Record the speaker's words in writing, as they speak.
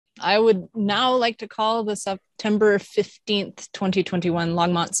I would now like to call the September 15th, 2021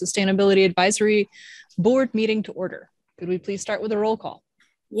 Longmont Sustainability Advisory Board meeting to order. Could we please start with a roll call?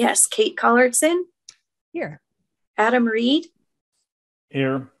 Yes, Kate Collardson. Here. Adam Reed.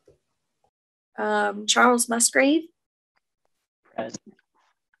 Here. Charles Musgrave. Present.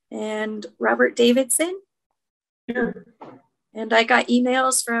 And Robert Davidson. Here. And I got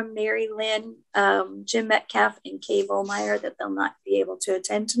emails from Mary Lynn, Jim Metcalf, and Kay Volmeyer that they'll not be able to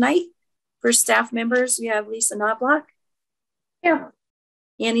attend tonight. For staff members, we have Lisa Knobloch. Here.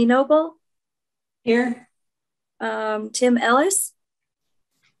 Annie Noble. Here. Tim Ellis.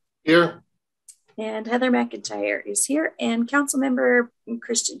 Here. And Heather McIntyre is here. And Councilmember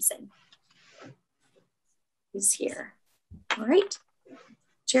Christensen is here. All right.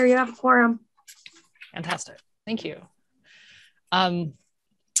 Chair, you have a quorum. Fantastic. Thank you.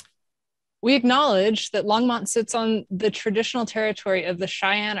 We acknowledge that Longmont sits on the traditional territory of the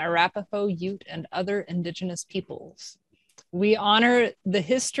Cheyenne, Arapaho, Ute, and other indigenous peoples. We honor the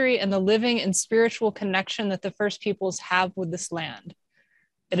history and the living and spiritual connection that the First Peoples have with this land.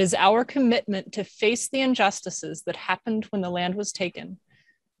 It is our commitment to face the injustices that happened when the land was taken,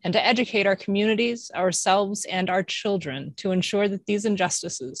 and to educate our communities, ourselves, and our children to ensure that these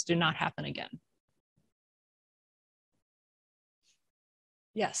injustices do not happen again.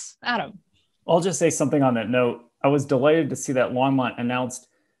 Yes, Adam. I'll just say something on that note. I was delighted to see that Longmont announced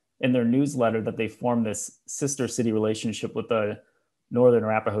in their newsletter that they formed this sister city relationship with the Northern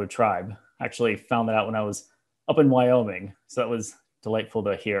Arapaho tribe. I actually found that out when I was up in Wyoming. So that was delightful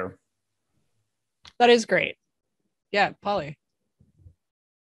to hear. That is great. Yeah, Polly.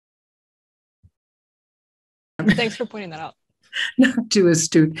 Thanks for pointing that out. Not too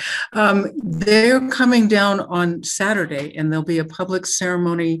astute. They're coming down on Saturday, and there'll be a public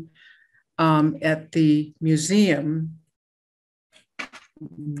ceremony at the museum.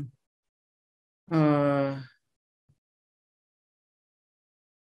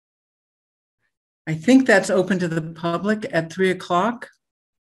 I think that's open to the public at 3 o'clock.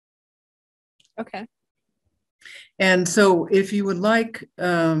 Okay. And so if you would like,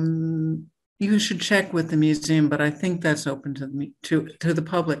 you should check with the museum, but I think that's open to the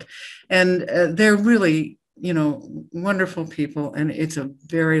public. And they're really, wonderful people, and it's a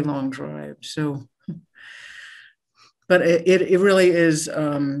very long drive. So, but it really is,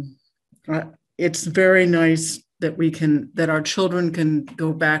 it's very nice that our children can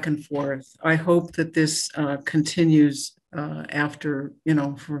go back and forth. I hope that this continues after,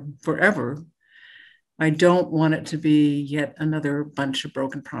 for forever. I don't want it to be yet another bunch of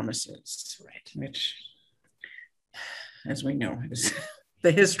broken promises, right? Which, as we know, is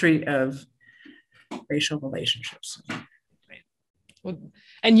the history of racial relationships. Right.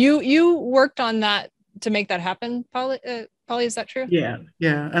 And you worked on that to make that happen, Polly? Polly, is that true? Yeah.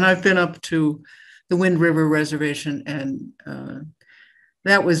 And I've been up to the Wind River Reservation, and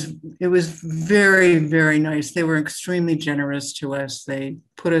it was very, very nice. They were extremely generous to us. They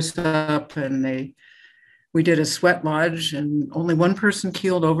put us up, and we did a sweat lodge, and only one person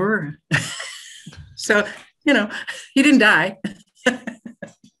keeled over. So, he didn't die.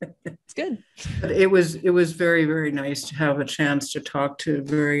 It's good. But it was very, very nice to have a chance to talk to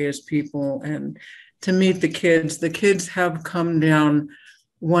various people and to meet the kids. The kids have come down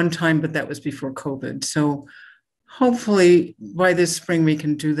one time, but that was before COVID. So hopefully by this spring, we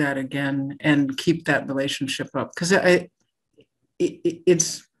can do that again and keep that relationship up. Because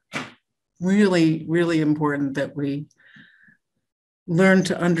it's really, really important that we learn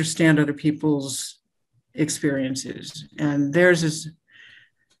to understand other people's experiences. And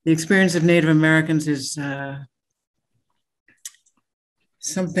the experience of Native Americans is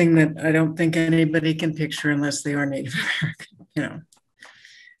something that I don't think anybody can picture unless they are Native American,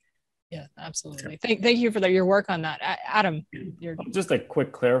 Yeah, absolutely. Thank you for your work on that. Adam. Just a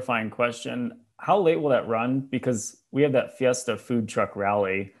quick clarifying question. How late will that run? Because we have that Fiesta food truck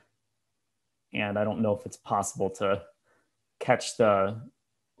rally, and I don't know if it's possible to catch the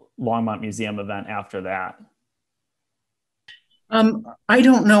Longmont Museum event after that. I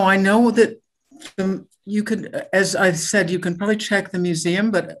don't know. I know that you could, as I said, you can probably check the museum,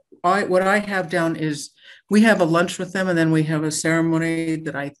 but what I have down is we have a lunch with them, and then we have a ceremony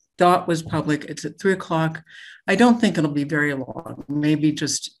that I thought was public. It's at 3 o'clock. I don't think it'll be very long, maybe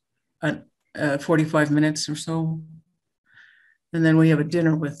just 45 minutes or so. And then we have a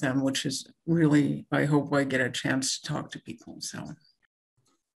dinner with them, which is really, I hope I get a chance to talk to people. So.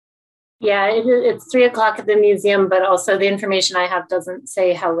 Yeah, it's 3 o'clock at the museum, but also the information I have doesn't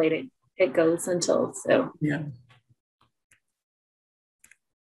say how late it goes until, so. Yeah.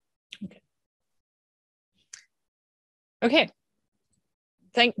 Okay.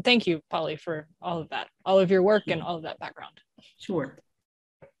 thank you, Polly, for all of that, all of your work and all of that background. Sure.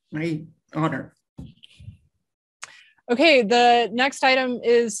 My honor. Okay, the next item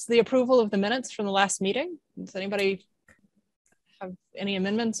is the approval of the minutes from the last meeting. Does anybody have any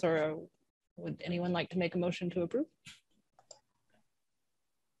amendments, or would anyone like to make a motion to approve?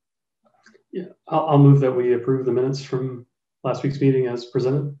 Yeah, I'll move that we approve the minutes from last week's meeting as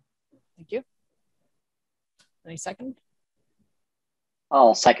presented. Thank you. Any second?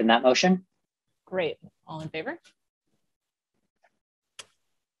 I'll second that motion. Great. All in favor?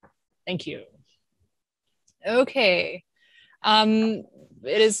 Thank you. Okay. It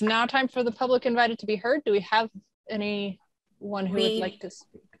is now time for the public invited to be heard. Do we have anyone who would like to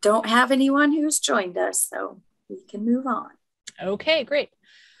speak? Don't have anyone who's joined us, so we can move on. Okay, great.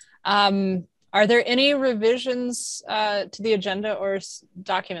 Are there any revisions to the agenda or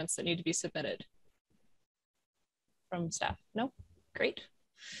documents that need to be submitted from staff? No? Great.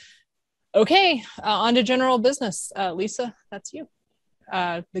 Okay, on to general business. Lisa, that's you.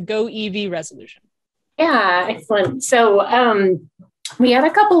 The Go EV resolution. Yeah, excellent. So we had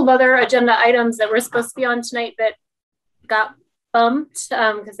a couple of other agenda items that were supposed to be on tonight that got bumped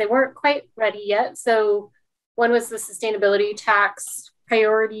because they weren't quite ready yet. So one was the sustainability tax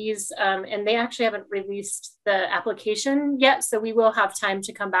priorities, and they actually haven't released the application yet. So we will have time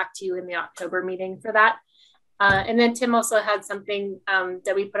to come back to you in the October meeting for that. And then Tim also had something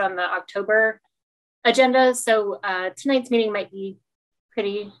that we put on the October agenda. So tonight's meeting might be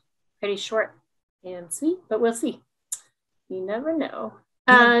pretty short and sweet, but we'll see. You never know.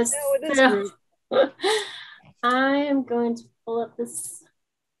 So I am going to pull up this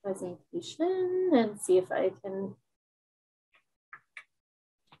presentation and see if I can.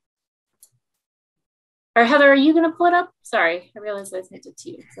 Or Heather, are you going to pull it up? Sorry, I realized I sent it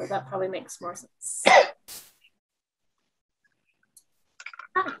to you, so that probably makes more sense.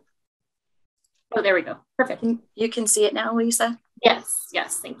 Oh, there we go. Perfect. You can see it now, Lisa? Yes,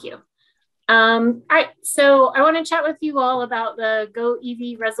 thank you. All right, so I want to chat with you all about the Go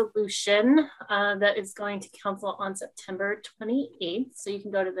EV resolution that is going to council on September 28th. So you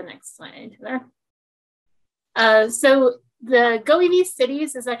can go to the next slide there. So the Go EV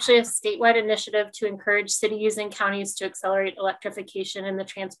Cities is actually a statewide initiative to encourage cities and counties to accelerate electrification in the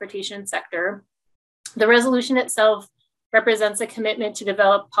transportation sector. The resolution itself represents a commitment to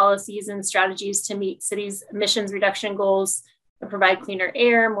develop policies and strategies to meet cities' emissions reduction goals and provide cleaner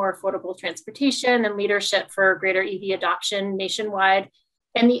air, more affordable transportation, and leadership for greater EV adoption nationwide.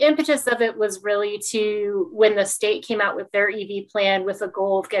 And the impetus of it was really to, when the state came out with their EV plan with a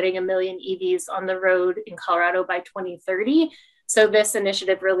goal of getting 1 million EVs on the road in Colorado by 2030. So this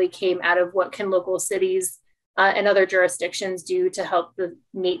initiative really came out of what can local cities and other jurisdictions do to help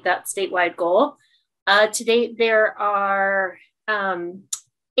meet that statewide goal. To date, there are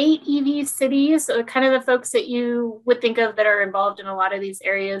 8 EV cities, so kind of the folks that you would think of that are involved in a lot of these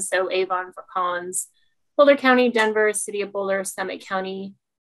areas. So Avon, Fort Collins, Boulder County, Denver, City of Boulder, Summit County,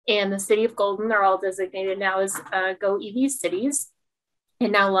 and the City of Golden. They're all designated now as Go EV cities.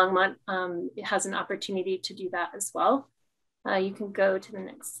 And now Longmont has an opportunity to do that as well. You can go to the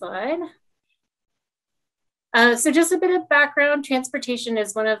next slide. So just a bit of background, transportation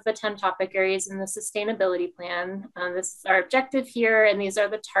is one of the 10 topic areas in the sustainability plan. This is our objective here, and these are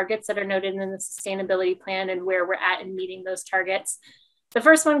the targets that are noted in the sustainability plan and where we're at in meeting those targets. The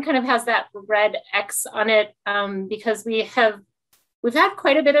first one kind of has that red X on it because we've had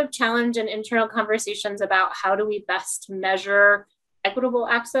quite a bit of challenge and internal conversations about how do we best measure equitable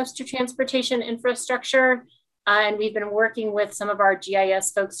access to transportation infrastructure. And we've been working with some of our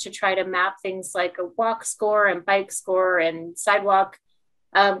GIS folks to try to map things like a walk score and bike score and sidewalk,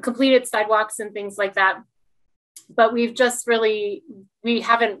 completed sidewalks and things like that. But we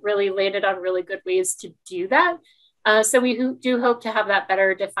haven't really landed on really good ways to do that. So we do hope to have that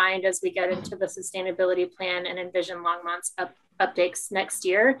better defined as we get into the sustainability plan and envision Longmont's updates next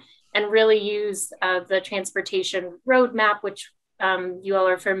year, and really use the transportation roadmap, which you all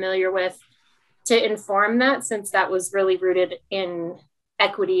are familiar with, to inform that, since that was really rooted in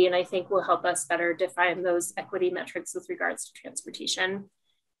equity, and I think will help us better define those equity metrics with regards to transportation.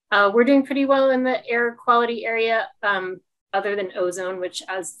 We're doing pretty well in the air quality area, other than ozone, which,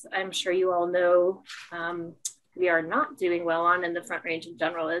 as I'm sure you all know, we are not doing well on, and the Front Range in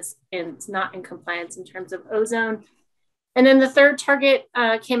general is not in compliance in terms of ozone. And then the third target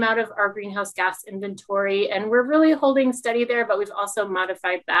came out of our greenhouse gas inventory, and we're really holding steady there, but we've also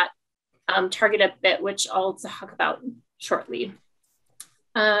modified that target a bit, which I'll talk about shortly.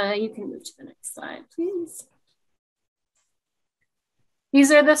 You can move to the next slide, please.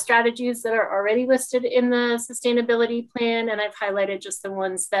 These are the strategies that are already listed in the sustainability plan, and I've highlighted just the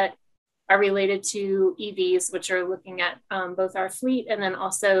ones that are related to EVs, which are looking at both our fleet and then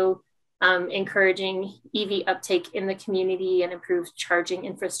also encouraging EV uptake in the community and improved charging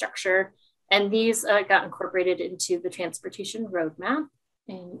infrastructure. And these got incorporated into the transportation roadmap.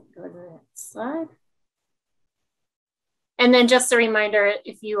 And go to the next slide. And then just a reminder,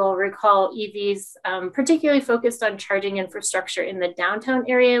 if you all recall, EVs, particularly focused on charging infrastructure in the downtown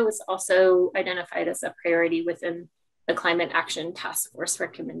area, was also identified as a priority within the Climate Action Task Force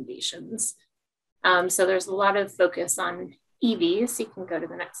recommendations. So there's a lot of focus on EVs. You can go to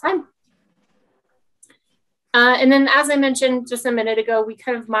the next slide. And then, as I mentioned just a minute ago, we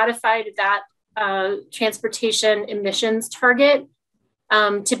kind of modified that transportation emissions target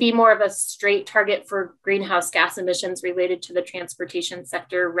to be more of a straight target for greenhouse gas emissions related to the transportation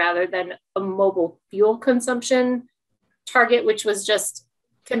sector rather than a mobile fuel consumption target, which was just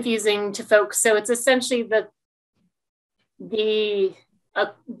confusing to folks. So it's essentially the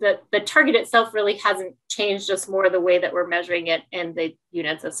target itself really hasn't changed, just more the way that we're measuring it and the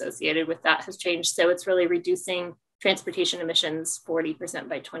units associated with that has changed. So it's really reducing transportation emissions 40%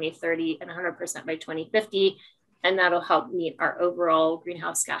 by 2030 and 100% by 2050. And that'll help meet our overall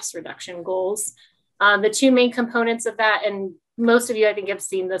greenhouse gas reduction goals. The two main components of that, and most of you, I think, have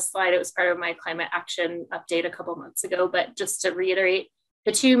seen this slide. It was part of my climate action update a couple months ago, but just to reiterate,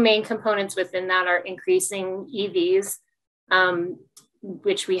 the two main components within that are increasing EVs,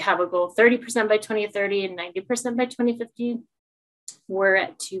 which we have a goal of 30% by 2030 and 90% by 2050. We're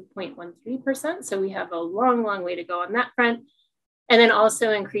at 2.13%, so we have a long, long way to go on that front. And then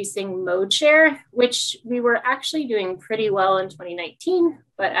also increasing mode share, which we were actually doing pretty well in 2019.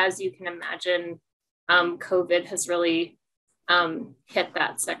 But as you can imagine, COVID has really hit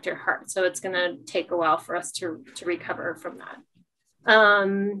that sector hard. So it's going to take a while for us to recover from that.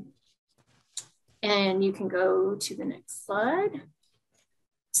 And you can go to the next slide.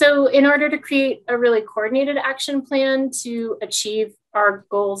 So in order to create a really coordinated action plan to achieve our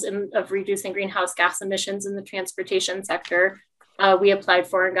goals of reducing greenhouse gas emissions in the transportation sector, we applied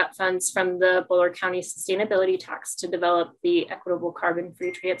for and got funds from the Boulder County Sustainability Tax to develop the Equitable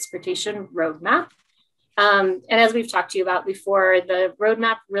Carbon-Free Transportation Roadmap. And as we've talked to you about before, the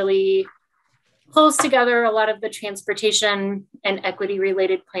roadmap really pulls together a lot of the transportation and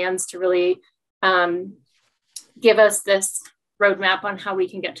equity-related plans to really give us this roadmap on how we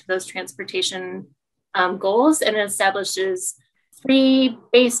can get to those transportation goals, and it establishes 3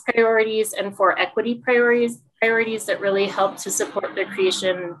 base priorities and 4 equity priorities that really help to support the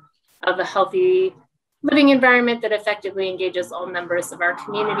creation of a healthy living environment that effectively engages all members of our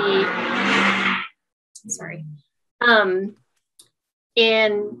community. Sorry.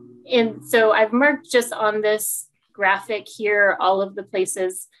 And so I've marked just on this graphic here all of the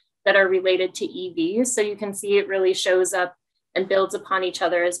places that are related to EVs. So you can see it really shows up and builds upon each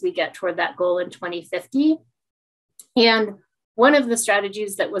other as we get toward that goal in 2050. And one of the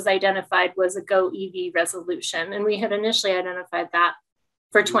strategies that was identified was a Go EV resolution. And we had initially identified that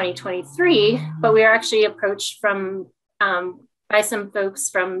for 2023, but we are actually approached from by some folks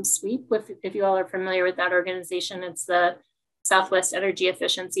from SWEEP, if you all are familiar with that organization. It's the Southwest Energy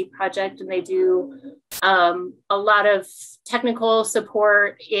Efficiency Project, and they do a lot of technical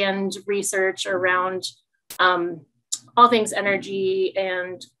support and research around all things energy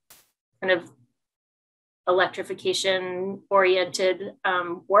and kind of electrification oriented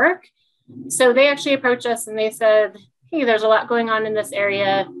work. So they actually approached us and they said, hey, there's a lot going on in this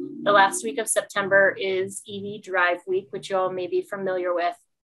area. The last week of September is EV Drive Week, which you all may be familiar with.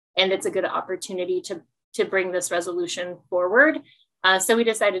 And it's a good opportunity to bring this resolution forward. So we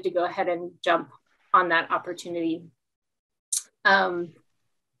decided to go ahead and jump on that opportunity.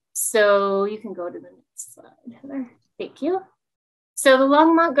 So you can go to the next slide, Heather. Thank you. So the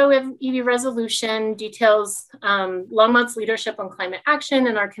Longmont Go EV resolution details Longmont's leadership on climate action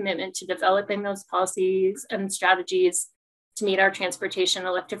and our commitment to developing those policies and strategies to meet our transportation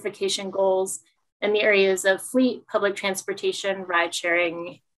electrification goals in the areas of fleet, public transportation, ride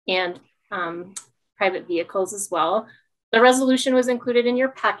sharing, and private vehicles as well. The resolution was included in your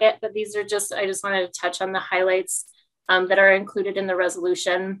packet, but these are I just wanted to touch on the highlights that are included in the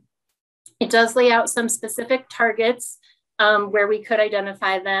resolution. It does lay out some specific targets where we could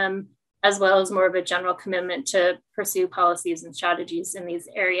identify them, as well as more of a general commitment to pursue policies and strategies in these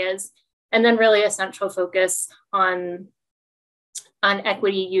areas. And then really a central focus on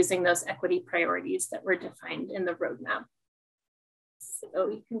equity using those equity priorities that were defined in the roadmap. So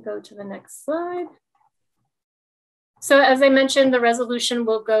you can go to the next slide. So as I mentioned, the resolution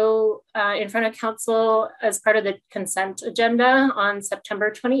will go in front of council as part of the consent agenda on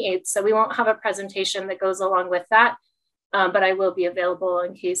September 28th. So we won't have a presentation that goes along with that, but I will be available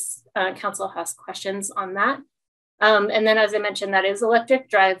in case council has questions on that. And then, as I mentioned, that is electric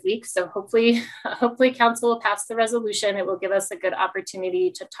drive week. So hopefully council will pass the resolution. It will give us a good opportunity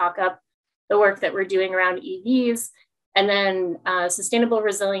to talk up the work that we're doing around EVs. And then Sustainable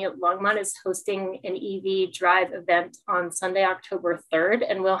Resilient Longmont is hosting an EV drive event on Sunday, October 3rd.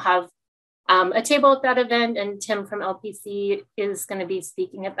 And we'll have a table at that event. And Tim from LPC is going to be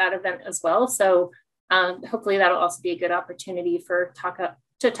speaking at that event as well. So hopefully that'll also be a good opportunity for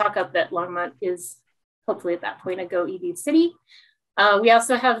to talk up that Longmont is hopefully at that point a Go EV city. We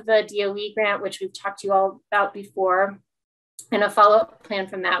also have the DOE grant, which we've talked to you all about before, and a follow-up plan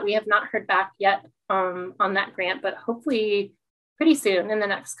from that. We have not heard back yet on that grant, but hopefully pretty soon in the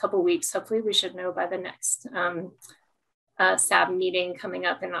next couple of weeks. Hopefully we should know by the next SAB meeting coming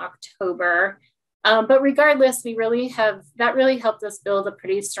up in October. But regardless, that really helped us build a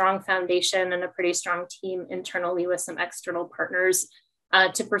pretty strong foundation and a pretty strong team internally with some external partners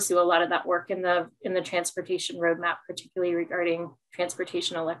to pursue a lot of that work in the transportation roadmap, particularly regarding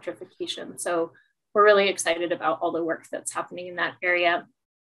transportation electrification. So we're really excited about all the work that's happening in that area.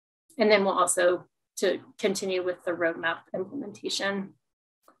 And then we'll also to continue with the roadmap implementation.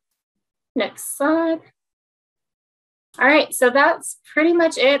 Next slide. All right, so that's pretty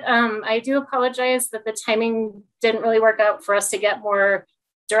much it. I do apologize that the timing didn't really work out for us to get more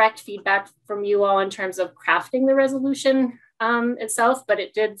direct feedback from you all in terms of crafting the resolution itself, but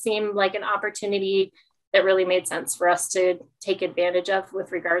it did seem like an opportunity that really made sense for us to take advantage of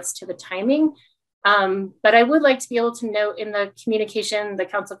with regards to the timing. But I would like to be able to note in the communication, the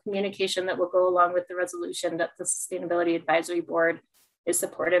council communication that will go along with the resolution, that the Sustainability Advisory Board is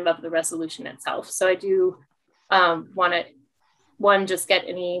supportive of the resolution itself. So I do want to, just get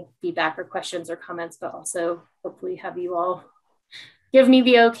any feedback or questions or comments, but also hopefully have you all give me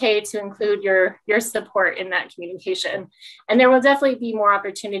the okay to include your support in that communication. And there will definitely be more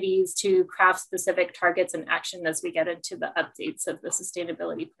opportunities to craft specific targets and action as we get into the updates of the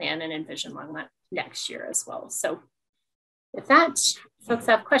sustainability plan and Envision Longmont next year as well. So with that, folks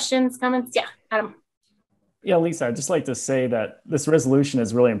have questions, comments? Yeah, Adam. Yeah, Lisa, I'd just like to say that this resolution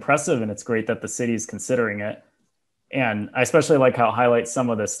is really impressive and it's great that the city is considering it. And I especially like how it highlights some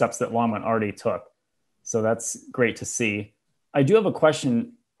of the steps that Longmont already took. So that's great to see. I do have a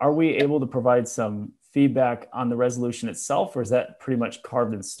question. Are we able to provide some feedback on the resolution itself, or is that pretty much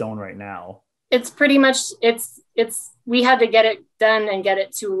carved in stone right now? It's pretty much, we had to get it done and get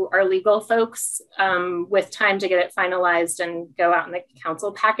it to our legal folks with time to get it finalized and go out in the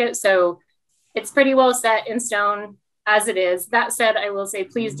council packet. So it's pretty well set in stone as it is. That said, I will say,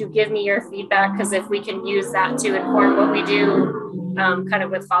 please do give me your feedback, because if we can use that to inform what we do kind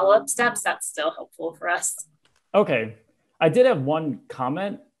of with follow-up steps, that's still helpful for us. Okay. I did have one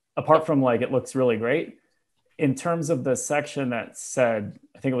comment, apart from like, it looks really great. In terms of the section that said,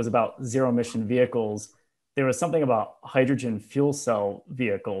 I think it was about zero emission vehicles, there was something about hydrogen fuel cell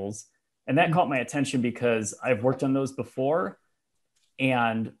vehicles. And that caught my attention because I've worked on those before.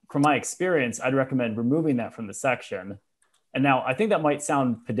 And from my experience, I'd recommend removing that from the section. And now I think that might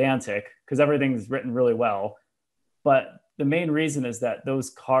sound pedantic because everything's written really well. But the main reason is that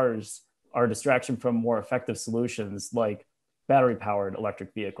those cars are a distraction from more effective solutions like battery powered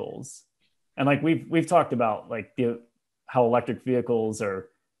electric vehicles. And like we've talked about like how electric vehicles are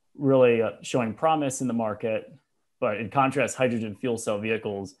really showing promise in the market, but in contrast, hydrogen fuel cell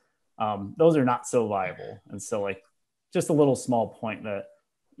vehicles, those are not so viable. And so like just a little small point that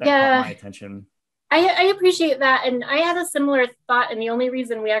caught my attention. I appreciate that. And I had a similar thought. And the only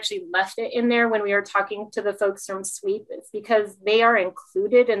reason we actually left it in there when we were talking to the folks from SWEEP is because they are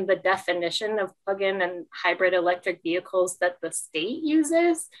included in the definition of plug-in and hybrid electric vehicles that the state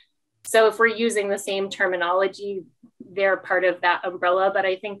uses. So if we're using the same terminology, they're part of that umbrella. But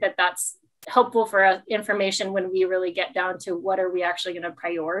I think that that's helpful for information when we really get down to what are we actually going to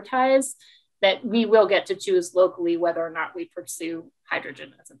prioritize, that we will get to choose locally whether or not we pursue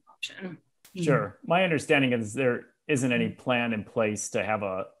hydrogen as an option. Sure. My understanding is there isn't any plan in place to have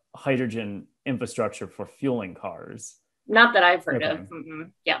a hydrogen infrastructure for fueling cars. Not that I've heard of. Mm-hmm.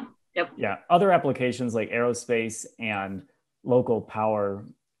 Yeah. Yep. Yeah. Other applications like aerospace and local power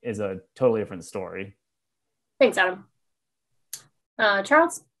is a totally different story. Thanks, Adam.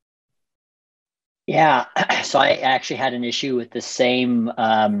 Charles? Yeah. So I actually had an issue with the same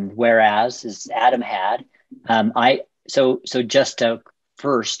whereas as Adam had. So just to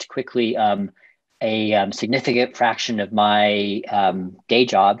first, quickly, a significant fraction of my day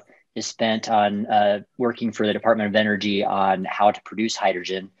job is spent on working for the Department of Energy on how to produce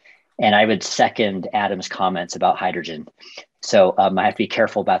hydrogen. And I would second Adam's comments about hydrogen. So I have to be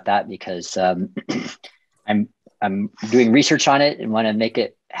careful about that because I'm doing research on it and want to make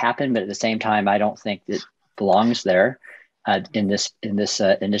it happen, but at the same time, I don't think it belongs there in this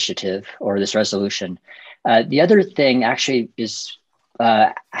initiative or this resolution. The other thing actually is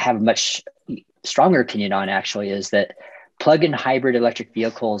I have a much stronger opinion on actually is that plug-in hybrid electric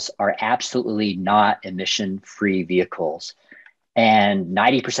vehicles are absolutely not emission-free vehicles. And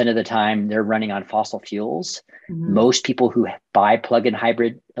 90% of the time they're running on fossil fuels. Mm-hmm. Most people who buy plug-in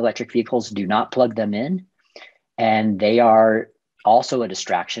hybrid electric vehicles do not plug them in. And they are also a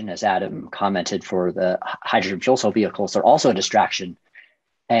distraction, as Adam commented, for the hydrogen fuel cell vehicles. They're also a distraction.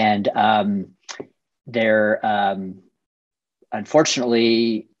 And they're,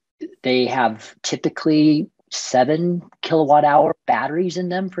 unfortunately, they have typically 7 kilowatt hour batteries in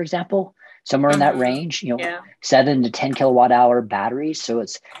them, for example. Somewhere in that range, 7 to 10 kilowatt hour batteries. So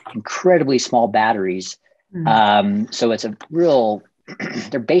it's incredibly small batteries. So it's a real,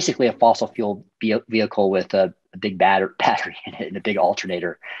 they're basically a fossil fuel vehicle with a big battery in it and a big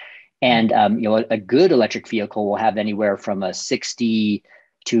alternator. And, a good electric vehicle will have anywhere from a 60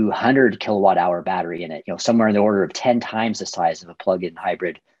 to 100 kilowatt hour battery in it, somewhere in the order of 10 times the size of a plug-in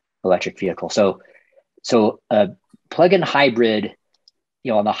hybrid electric vehicle. So a plug-in hybrid,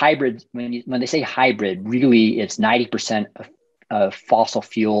 on the hybrid, when they say hybrid, really it's 90% of fossil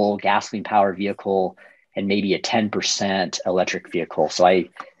fuel, gasoline powered vehicle, and maybe a 10% electric vehicle. So I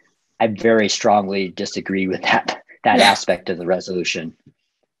very strongly disagree with that aspect of the resolution.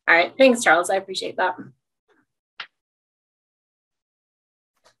 All right, thanks, Charles. I appreciate that.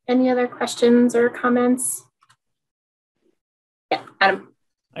 Any other questions or comments? Yeah, Adam.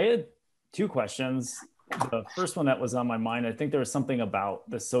 I had 2 questions. The first one that was on my mind, I think there was something about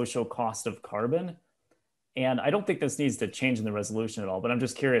the social cost of carbon. And I don't think this needs to change in the resolution at all, but I'm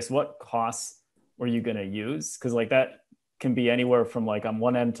just curious, what costs were you going to use? Because that can be anywhere from on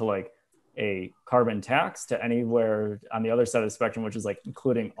one end to a carbon tax to anywhere on the other side of the spectrum, which is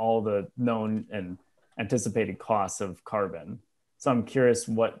including all the known and anticipated costs of carbon. So I'm curious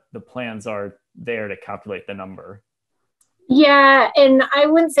what the plans are there to calculate the number. Yeah, and I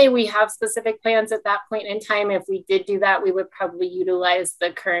wouldn't say we have specific plans at that point in time. If we did do that, we would probably utilize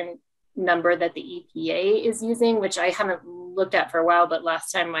the current number that the EPA is using, which I haven't looked at for a while, but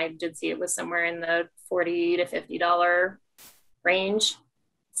last time I did see it was somewhere in the $40 to $50 range.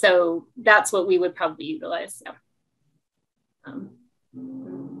 So that's what we would probably utilize. Yeah.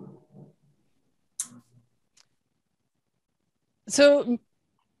 So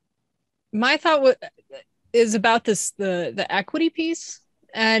my thought is about the equity piece,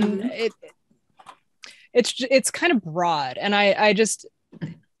 and it's kind of broad, and I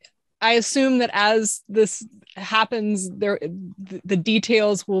assume that as this happens, the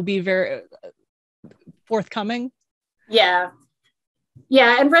details will be very forthcoming. Yeah,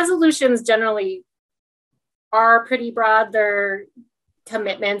 and resolutions generally are pretty broad. They're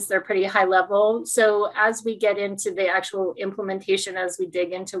commitments, they're pretty high level. So as we get into the actual implementation, as we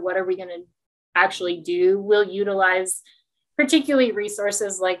dig into what are we going to actually do, we'll utilize particularly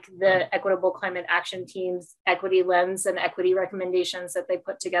resources like the Equitable Climate Action Team's equity lens and equity recommendations that they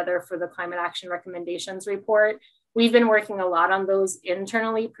put together for the Climate Action Recommendations report. We've been working a lot on those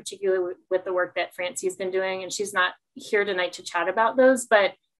internally, particularly with the work that Francie's been doing, and she's not here tonight to chat about those,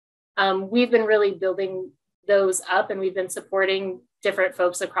 but we've been really building those up, and we've been supporting different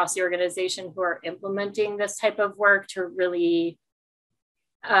folks across the organization who are implementing this type of work to really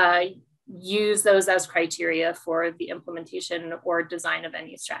use those as criteria for the implementation or design of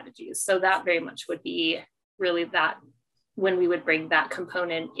any strategies. So that very much would be really that when we would bring that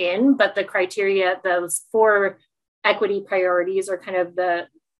component in, but the criteria, those 4 equity priorities are kind of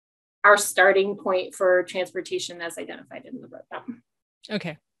our starting point for transportation as identified in the roadmap.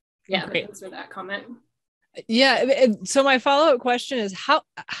 Okay. Yeah, great. Thanks for that comment. Yeah. So my follow-up question is how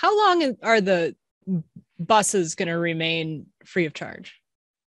long are the buses going to remain free of charge?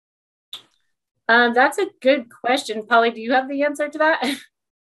 That's a good question. Polly, do you have the answer to that?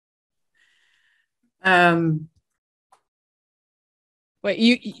 Wait,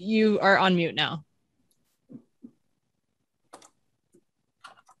 you are on mute now.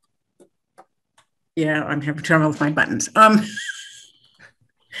 Yeah, I'm having trouble with my buttons. I'm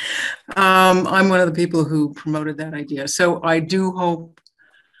one of the people who promoted that idea. So I do hope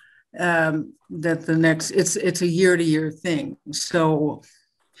that the next, it's a year-to-year thing. So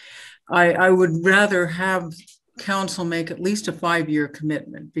I would rather have council make at least a 5-year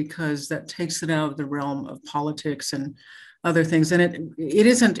commitment, because that takes it out of the realm of politics and other things. And it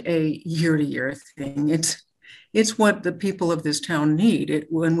isn't a year-to-year thing. It's what the people of this town need.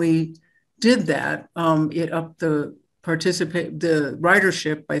 When we did that, it upped the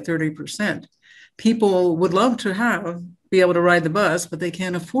ridership by 30%. People would love to be able to ride the bus, but they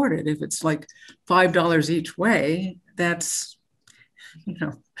can't afford it. If it's like $5 each way, that's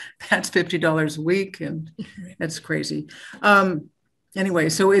 $50 a week, and that's crazy. Anyway,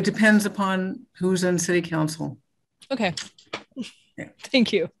 so it depends upon who's on city council. Okay. Yeah.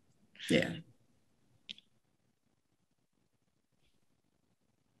 Thank you. Yeah.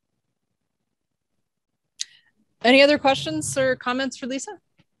 Any other questions or comments for Lisa?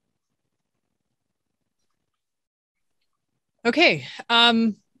 Okay.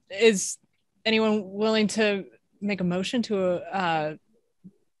 Is anyone willing to make a motion to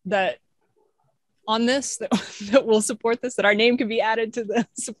that on this that will support this, that our name can be added to the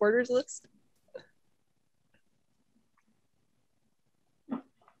supporters list?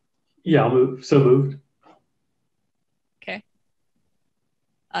 Yeah, I'll move. So moved. Okay.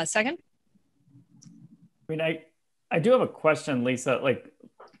 Second? I mean, I do have a question, Lisa. Like,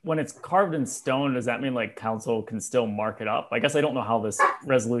 when it's carved in stone, does that mean like council can still mark it up? I guess I don't know how this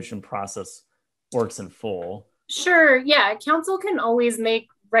resolution process works in full. Sure. Yeah. Council can always make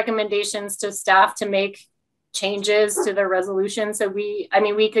recommendations to staff to make changes to the resolution. So we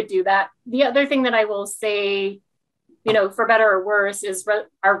could do that. The other thing that I will say, for better or worse, is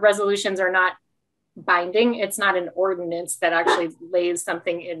our resolutions are not binding. It's not an ordinance that actually lays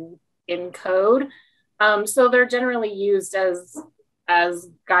something in code. So they're generally used as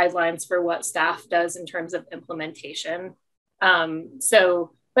guidelines for what staff does in terms of implementation.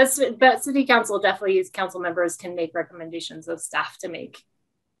 But city council definitely, council members can make recommendations of staff to make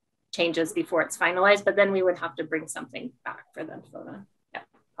changes before it's finalized, but then we would have to bring something back for them to vote on. Yeah,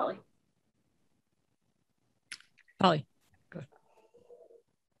 Polly. Good.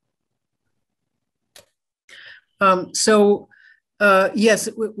 Yes,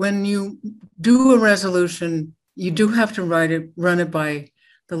 when you do a resolution, you do have to run it by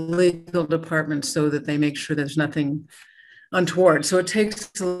the legal department so that they make sure there's nothing untoward. So it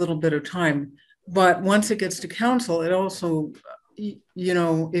takes a little bit of time. But once it gets to council, it also,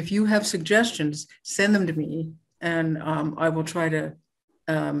 if you have suggestions, send them to me, and I will try to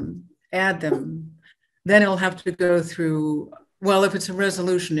add them. Then it'll have to go through, well, if it's a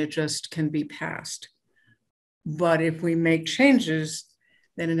resolution, it just can be passed. But if we make changes,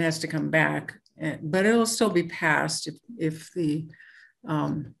 then it has to come back. But it'll still be passed if the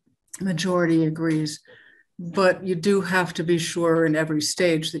majority agrees. But you do have to be sure in every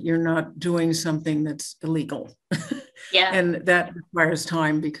stage that you're not doing something that's illegal. Yeah. And that requires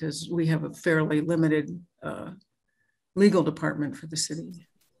time because we have a fairly limited legal department for the city.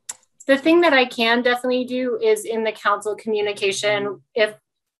 The thing that I can definitely do is in the council communication, if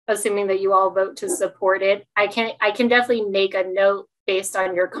assuming that you all vote to support it, I can definitely make a note based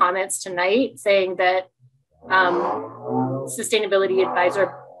on your comments tonight saying that Sustainability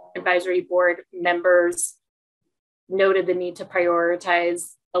Advisory Board members noted the need to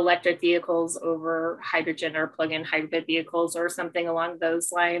prioritize electric vehicles over hydrogen or plug-in hybrid vehicles or something along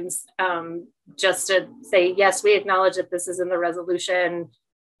those lines. Just to say, yes, we acknowledge that this is in the resolution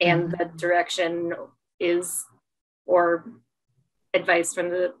and the direction is, or advice from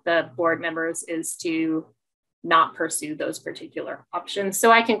the board members is to not pursue those particular options. So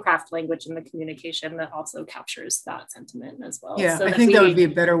I can craft language in the communication that also captures that sentiment as well. Yeah, so I think that would be a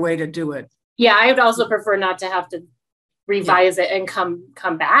better way to do it. Yeah, I would also prefer not to have to revise it and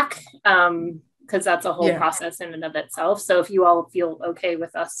come back because that's a whole process in and of itself. So if you all feel okay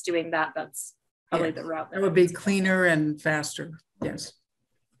with us doing that, that's probably the route. That would be cleaner and faster. Yes.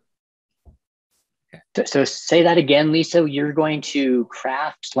 So say that again, Lisa. You're going to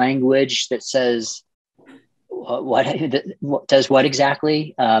craft language that says what does what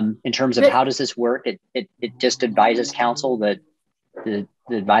exactly in terms of how does this work? It just advises council that the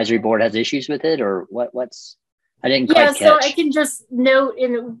advisory board has issues with it, or what's I didn't quite catch. So I can just note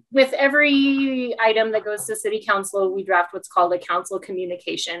with every item that goes to city council, we draft what's called a council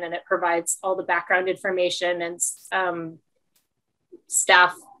communication, and it provides all the background information and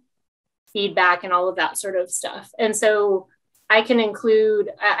staff feedback and all of that sort of stuff. And so I can include,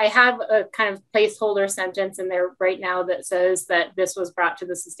 I have a kind of placeholder sentence in there right now that says that this was brought to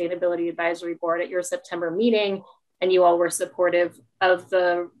the Sustainability Advisory Board at your September meeting, and you all were supportive of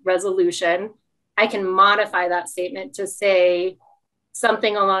the resolution. I can modify that statement to say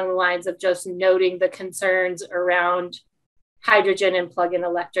something along the lines of just noting the concerns around hydrogen and plug-in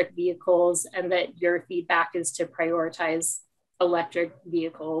electric vehicles, and that your feedback is to prioritize electric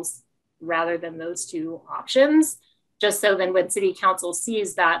vehicles rather than those two options. just so then when city council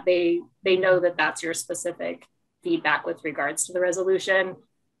sees that, they know that that's your specific feedback with regards to the resolution.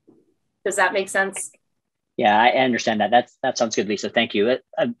 Does that make sense? Yeah, I understand that. That sounds good, Lisa. Thank you.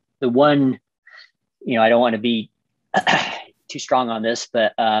 The one, I don't want to be too strong on this,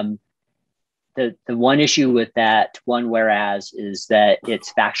 but the one issue with that one whereas is that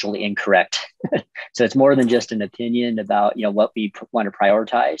it's factually incorrect. So it's more than just an opinion about what we want to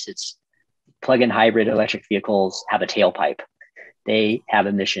prioritize. It's plug-in hybrid electric vehicles have a tailpipe. They have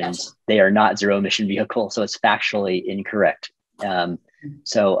emissions. They are not zero emission vehicles. So it's factually incorrect.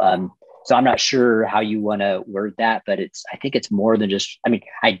 So I'm not sure how you want to word that, but I think it's more than just,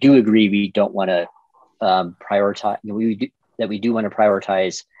 I do agree we don't want to prioritize, we do want to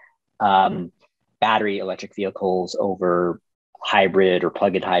prioritize battery electric vehicles over hybrid or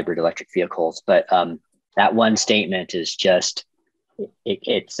plug-in hybrid electric vehicles. But that one statement is just,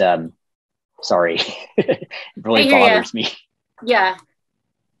 it's sorry, it really bothers me. Yeah.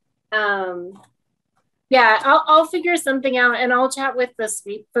 Yeah, I'll figure something out, and I'll chat with the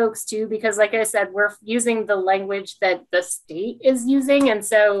sweep folks too, because like I said, we're using the language that the state is using. And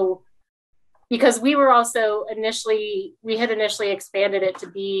so, because we were also initially expanded it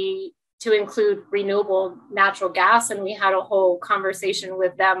to include renewable natural gas. And we had a whole conversation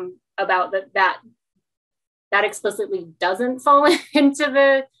with them about that explicitly doesn't fall into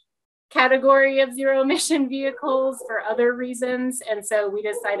the category of zero emission vehicles for other reasons. And so we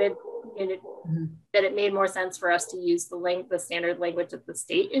decided that it made more sense for us to use the standard language that the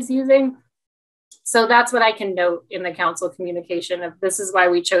state is using. So that's what I can note in the council communication of, this is why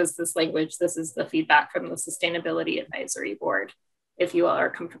we chose this language. This is the feedback from the Sustainability Advisory Board, if you all are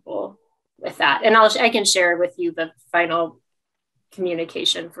comfortable with that. And I can share with you the final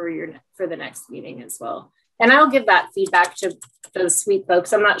communication for the next meeting as well. And I'll give that feedback to those sweet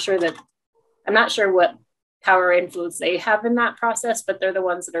folks. I'm not sure what power influence they have in that process, but they're the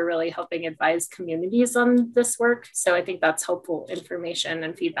ones that are really helping advise communities on this work. So I think that's helpful information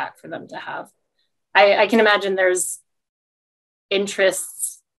and feedback for them to have. I can imagine there's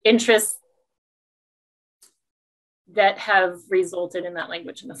interests that have resulted in that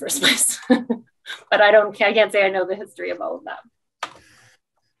language in the first place. But I can't say I know the history of all of that.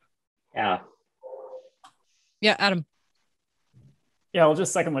 Yeah, Adam. Yeah, I'll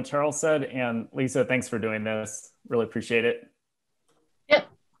just second what Charles said. And Lisa, thanks for doing this. Really appreciate it. Yep.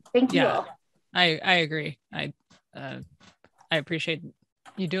 Thank you all. I agree. I appreciate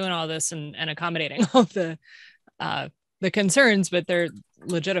you doing all this and accommodating all the concerns, but they're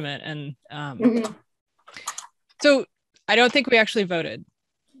legitimate. And so I don't think we actually voted.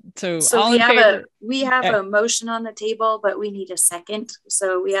 So we have a motion on the table, but we need a second.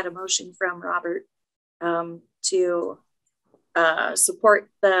 So we had a motion from Robert to support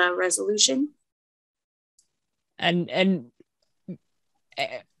the resolution. And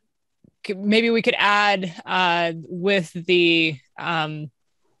maybe we could add with the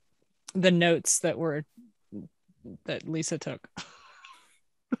notes that Lisa took.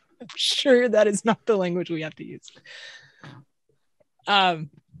 I'm sure that is not the language we have to use.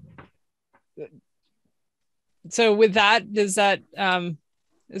 So with that, is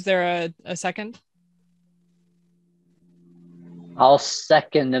there a second? I'll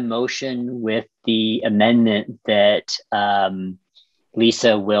second the motion with the amendment that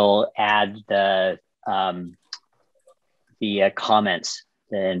Lisa will add the comments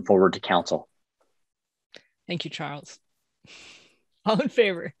and forward to council. Thank you, Charles. All in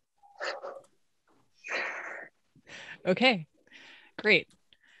favor? Okay, great.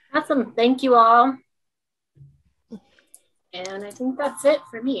 Awesome. Thank you all. And I think that's it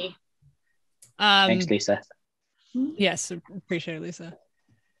for me. Thanks, Lisa. Yes, appreciate it, Lisa.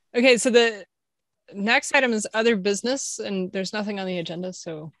 Okay, so the next item is other business, and there's nothing on the agenda,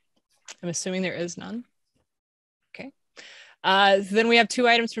 so I'm assuming there is none. Okay. Then we have two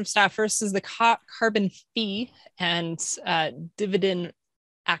items from staff. First is the carbon fee and dividend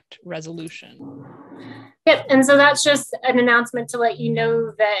act resolution. Yep, and so that's just an announcement to let you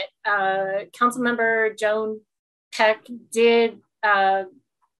know that Councilmember Joan Peck did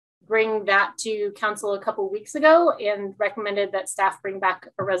bring that to council a couple weeks ago and recommended that staff bring back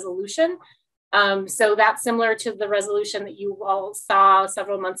a resolution. So that's similar to the resolution that you all saw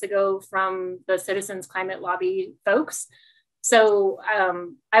several months ago from the Citizens Climate Lobby folks. So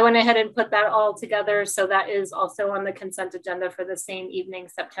I went ahead and put that all together. So that is also on the consent agenda for the same evening,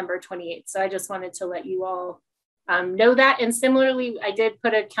 September 28th. So I just wanted to let you all know that. And similarly, I did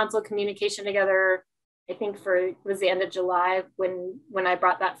put a council communication together, I think it was the end of July when I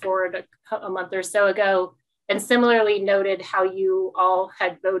brought that forward a month or so ago, and similarly noted how you all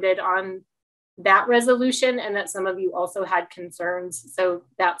had voted on that resolution, and that some of you also had concerns. So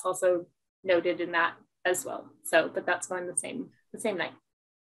that's also noted in that as well. So, but that's going the same night.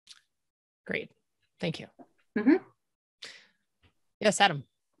 Great. Thank you. Mm-hmm. Yes, Adam.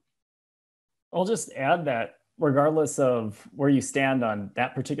 I'll just add that regardless of where you stand on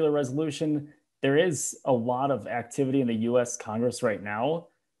that particular resolution, there is a lot of activity in the US Congress right now,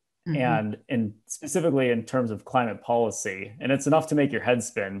 and specifically in terms of climate policy. And it's enough to make your head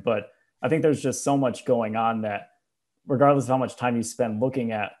spin, but I think there's just so much going on that regardless of how much time you spend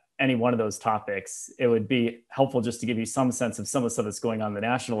looking at any one of those topics, it would be helpful just to give you some sense of some of the stuff that's going on the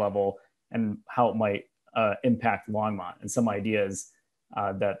national level and how it might impact Longmont, and some ideas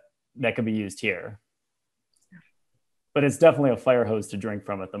that could be used here. But it's definitely a fire hose to drink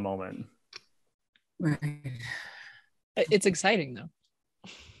from at the moment. Right. It's exciting though.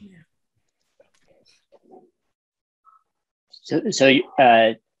 So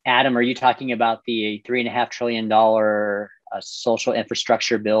Adam, are you talking about the $3.5 trillion social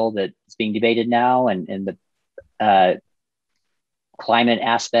infrastructure bill that's being debated now, and the climate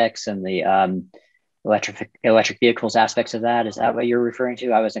aspects and the electric vehicles aspects of that? Is that what you're referring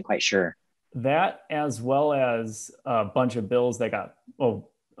to? I wasn't quite sure. That, as well as a bunch of bills that got,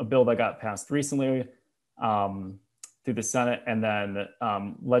 a bill that got passed recently through the Senate, and then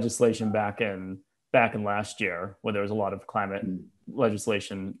legislation back in last year where there was a lot of climate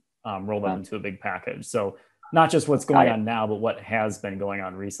legislation rolled up into a big package. So not just what's going on now, but what has been going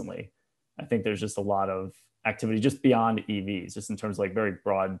on recently. I think there's just a lot of activity just beyond EVs, just in terms of like very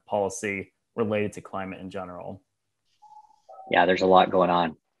broad policy related to climate in general. Yeah, there's a lot going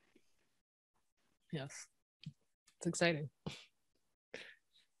on. Yes, it's exciting.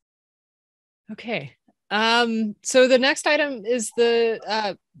 Okay. So the next item is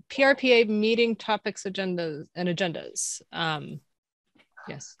the PRPA meeting topics agendas.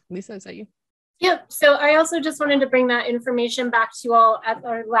 Yes, Lisa, is that you? Yep. So I also just wanted to bring that information back to you all at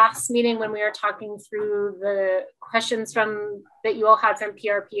our last meeting when we were talking through the questions that you all had from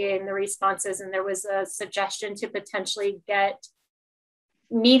PRPA and the responses. And there was a suggestion to potentially get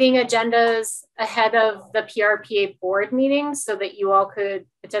meeting agendas ahead of the PRPA board meetings so that you all could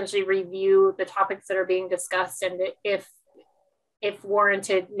potentially review the topics that are being discussed, and if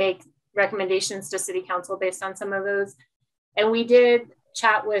warranted, make recommendations to City Council based on some of those. And we did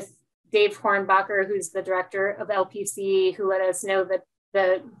chat with Dave Hornbacher, who's the director of LPC, who let us know that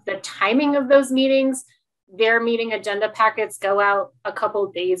the timing of those meetings, their meeting agenda packets go out a couple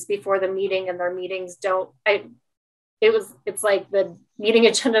days before the meeting, and their meetings don't. It's like the meeting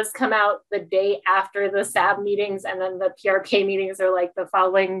agendas come out the day after the SAB meetings, and then the PRPA meetings are like the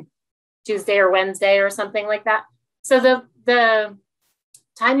following Tuesday or Wednesday or something like that. So the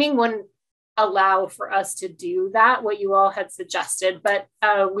timing wouldn't allow for us to do that, what you all had suggested, but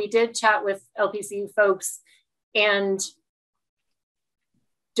we did chat with LPC folks and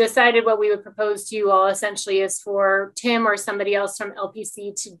decided what we would propose to you all essentially is for Tim or somebody else from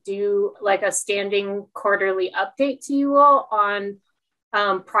LPC to do like a standing quarterly update to you all on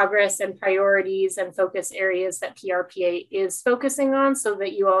progress and priorities and focus areas that PRPA is focusing on, so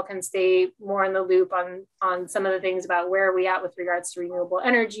that you all can stay more in the loop on some of the things about where are we at with regards to renewable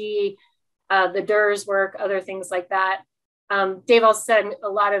energy, the DERS work, other things like that. Dave also said a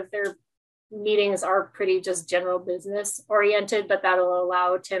lot of their meetings are pretty just general business oriented, but that'll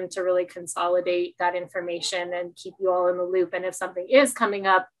allow Tim to really consolidate that information and keep you all in the loop. And if something is coming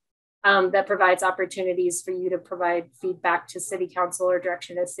up that provides opportunities for you to provide feedback to City Council or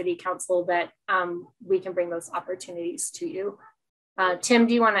direction to City Council, that we can bring those opportunities to you. Tim,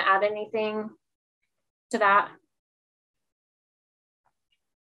 do you want to add anything to that?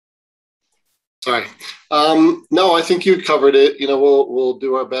 Sorry. No, I think you covered it. You know, we'll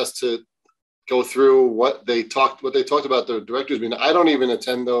do our best to go through what they talked about the directors meeting. I don't even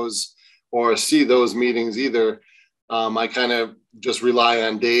attend those or see those meetings either. I kind of just rely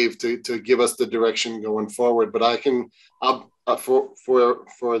on Dave to give us the direction going forward. But for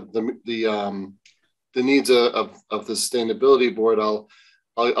the needs of the sustainability board,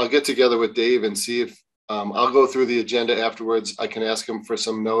 I'll get together with Dave and see if I'll go through the agenda afterwards. I can ask him for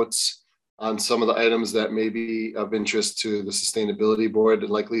some notes on some of the items that may be of interest to the sustainability board.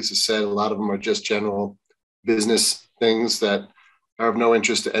 And like Lisa said, a lot of them are just general business things that are of no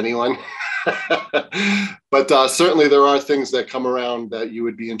interest to anyone. But certainly there are things that come around that you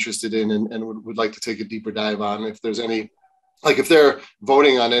would be interested in and would like to take a deeper dive on. If there's any, like if they're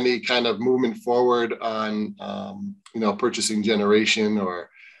voting on any kind of movement forward on, purchasing generation or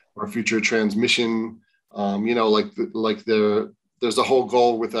future transmission, there's a whole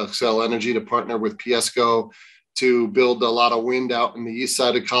goal with Xcel Energy to partner with PSCO to build a lot of wind out in the east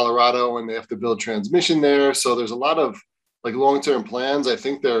side of Colorado, and they have to build transmission there. So there's a lot of like long-term plans I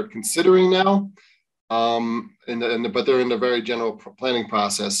think they're considering now. But they're in the very general planning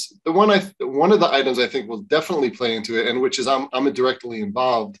process. One of the items I think will definitely play into it, and which is I'm directly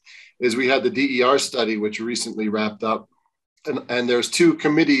involved, is we had the DER study, which recently wrapped up. And there's two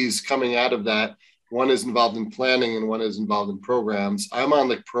committees coming out of that. One is involved in planning and one is involved in programs. I'm on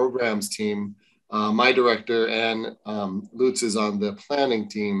the programs team. My director and Lutz is on the planning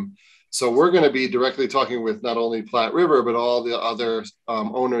team. So we're going to be directly talking with not only Platte River, but all the other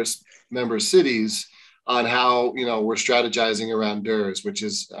owners, member cities on how, you know, we're strategizing around DERs, which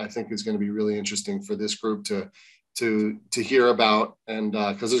is, I think is going to be really interesting for this group to hear about. And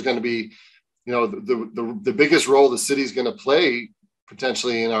because there's going to be, you know, the biggest role the city is going to play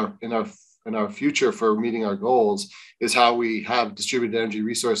potentially in our future for meeting our goals is how we have distributed energy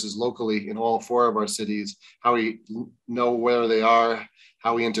resources locally in all 4 of our cities, how we know where they are,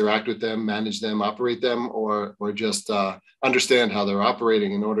 how we interact with them, manage them, operate them, or just understand how they're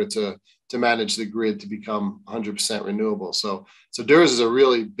operating in order to manage the grid to become 100% renewable. So DERS is a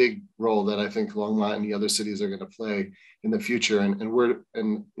really big role that I think Longmont and the other cities are going to play in the future.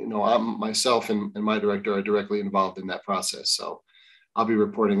 And myself and my director are directly involved in that process. So I'll be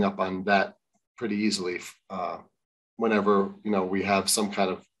reporting up on that pretty easily whenever, you know, we have some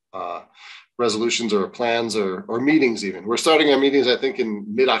kind of resolutions or plans or meetings even. We're starting our meetings, I think, in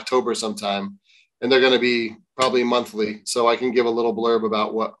mid-October sometime, and they're going to be probably monthly. So I can give a little blurb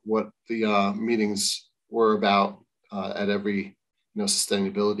about what the meetings were about at every, you know,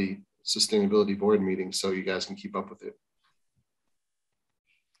 sustainability board meeting, so you guys can keep up with it.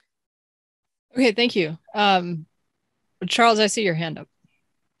 Okay, thank you. Charles, I see your hand up.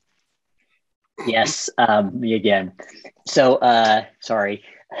 Yes, me again. So, sorry.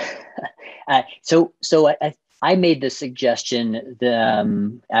 I made the suggestion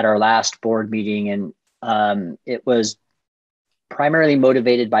at our last board meeting, and it was primarily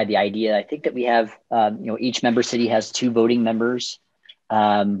motivated by the idea. I think that we have, each member city has 2 voting members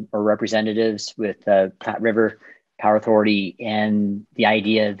or representatives with Platte River Power Authority, and the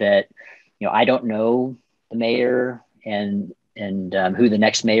idea that, you know, I don't know the mayor and who the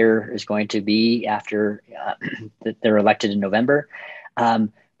next mayor is going to be after that they're elected in November.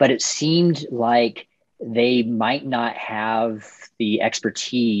 But it seemed like they might not have the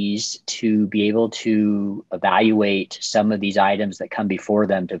expertise to be able to evaluate some of these items that come before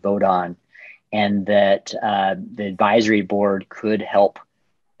them to vote on, and that the advisory board could help,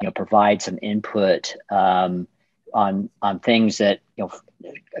 you know, provide some input on things that, you know,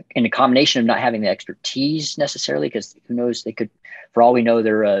 in a combination of not having the expertise necessarily, because who knows, they could, for all we know,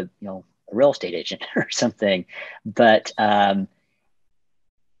 they're a real estate agent or something, but and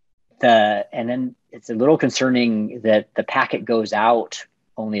then it's a little concerning that the packet goes out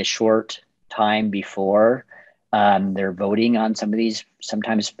only a short time before they're voting on some of these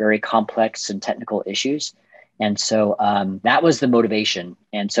sometimes very complex and technical issues. And so that was the motivation.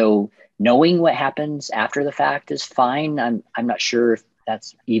 And so knowing what happens after the fact is fine. I'm not sure if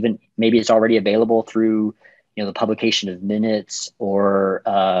that's even, maybe it's already available through, you know, the publication of minutes or,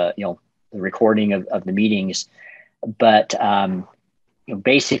 the recording of the meetings. But,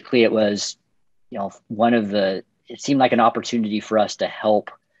 basically it was, it seemed like an opportunity for us to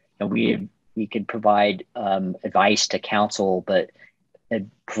help. You know, we could provide advice to council, but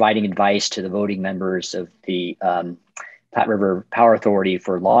providing advice to the voting members of the Platte River Power Authority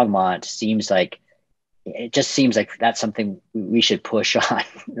for Longmont seems like that's something we should push on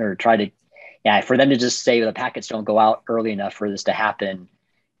or try to, for them to just say the packets don't go out early enough for this to happen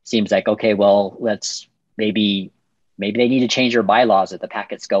seems like, okay, well, let's maybe they need to change their bylaws that the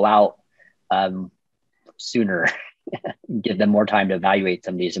packets go out sooner, give them more time to evaluate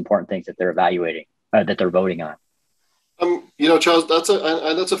some of these important things that they're evaluating, that they're voting on. Charles, that's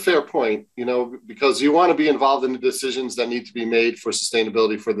a fair point, because you want to be involved in the decisions that need to be made for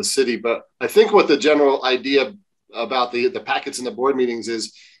sustainability for the city. But I think what the general idea about the packets in the board meetings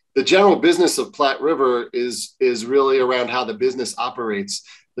is the general business of Platte River is really around how the business operates.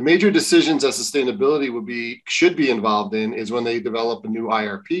 The major decisions that sustainability should be involved in is when they develop a new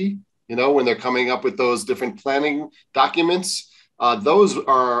IRP, when they're coming up with those different planning documents. Those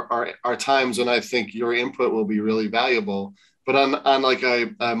are times when I think your input will be really valuable. But on like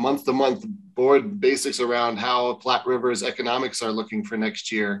a month-to-month board basics around how Platte River's economics are looking for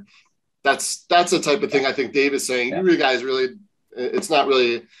next year, that's the type of thing I think Dave is saying. You guys really, it's not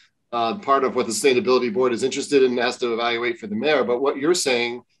really part of what the sustainability board is interested in and has to evaluate for the mayor. But what you're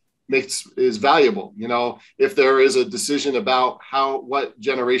saying is valuable. You know, if there is a decision about what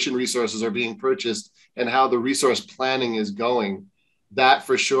generation resources are being purchased and how the resource planning is going, that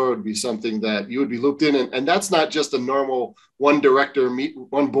for sure would be something that you would be looped in. And that's not just a normal one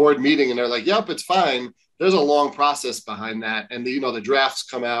board meeting and they're like, yep, it's fine. There's a long process behind that. And the drafts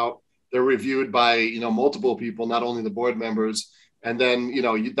come out, they're reviewed by, multiple people, not only the board members. And then,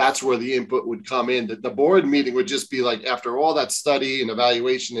 that's where the input would come in. The board meeting would just be like, after all that study and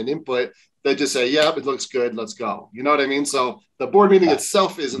evaluation and input, they just say, yeah, it looks good, let's go. You know what I mean? So the board meeting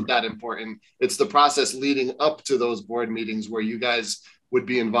itself isn't that important. It's the process leading up to those board meetings where you guys would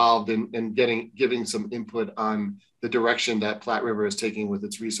be involved in giving some input on the direction that Platte River is taking with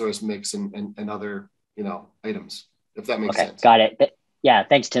its resource mix and other, items, if that makes sense. Got it. Yeah,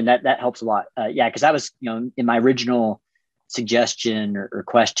 thanks, Tim. That helps a lot. Because that was, in my original suggestion or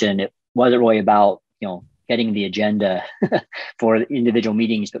question, it wasn't really about, getting the agenda for individual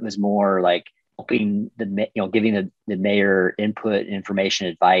meetings, but was more like helping giving the mayor input, information,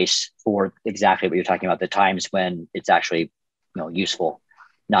 advice for exactly what you're talking about, the times when it's actually, useful,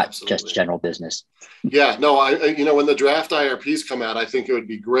 not Absolutely. Just general business. Yeah, no, when the draft IRPs come out, I think it would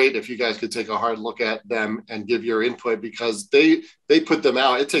be great if you guys could take a hard look at them and give your input, because they put them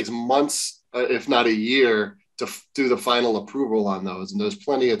out. It takes months, if not a year, to do the final approval on those. And there's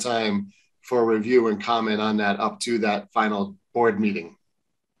plenty of time for review and comment on that up to that final board meeting.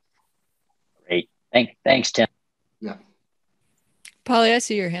 Great. Thanks, Tim. Yeah. Polly, I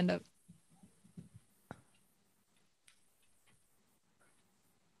see your hand up.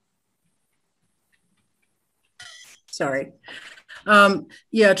 Sorry.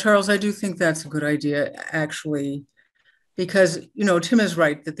 Yeah, Charles, I do think that's a good idea, actually, because, Tim is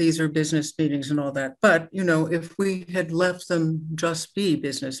right that these are business meetings and all that. But, if we had left them just be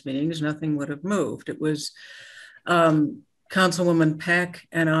business meetings, nothing would have moved. It was Councilwoman Peck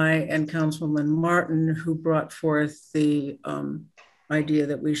and I and Councilwoman Martin who brought forth the idea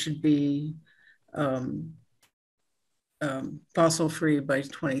that we should be fossil-free by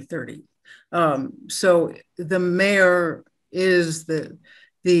 2030. So the mayor is the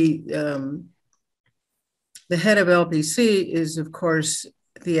head of LPC is, of course,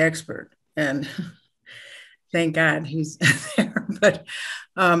 the expert, and thank God he's there. But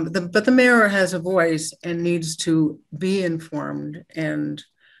the mayor has a voice and needs to be informed, and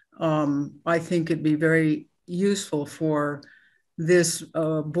I think it'd be very useful for this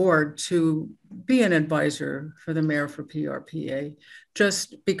board to be an advisor for the mayor for PRPA,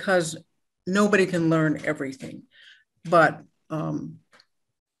 just because nobody can learn everything. But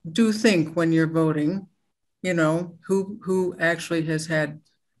do think when you're voting, who actually has had,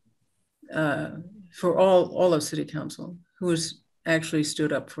 for all of city council, who's actually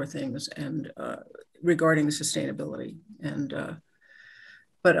stood up for things and regarding sustainability. And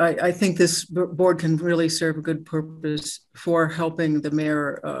but I think this board can really serve a good purpose for helping the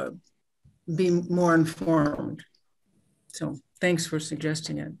mayor be more informed. So thanks for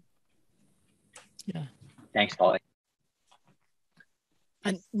suggesting it. Yeah. Thanks, Polly.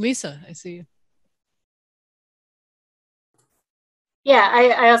 And Lisa, I see you. Yeah,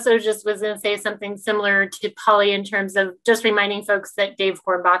 I also just was going to say something similar to Polly in terms of just reminding folks that Dave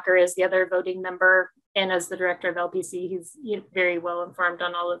Hornbacher is the other voting member, and as the director of LPC, he's very well informed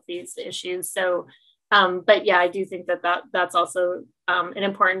on all of these issues. So, but yeah, I do think that's also an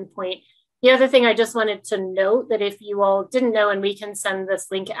important point. The other thing I just wanted to note that if you all didn't know, and we can send this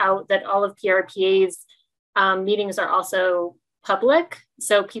link out, that all of PRPA's meetings are also public,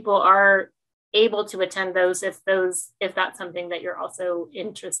 so people are able to attend those if that's something that you're also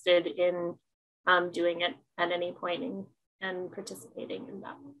interested in doing it at any point and participating in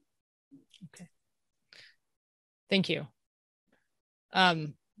that. Okay. Thank you.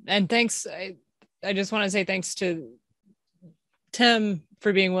 And thanks. I just want to say thanks to Tim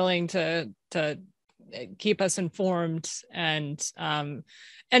for being willing to keep us informed, and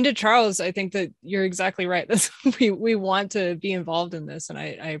to Charles. I think that you're exactly right. We want to be involved in this, and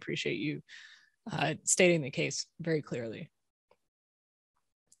I appreciate you stating the case very clearly.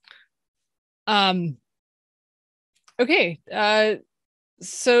 Okay,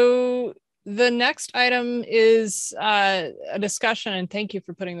 so the next item is a discussion, and thank you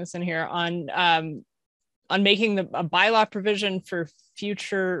for putting this in here, on making a bylaw provision for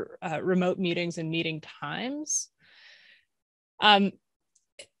future remote meetings and meeting times. I'm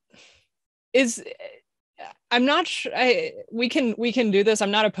not sure we can do this.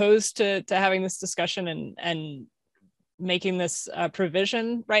 I'm not opposed to having this discussion and making this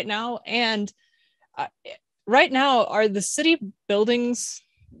provision right now. And right now, are the city buildings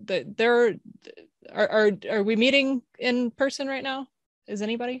that are we meeting in person right now? Is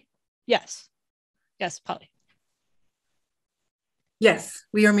anybody? Yes. Yes, Polly. Yes,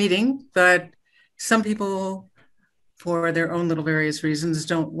 we are meeting, but some people, for their own little various reasons,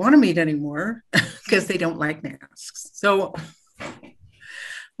 don't want to meet anymore because they don't like masks. So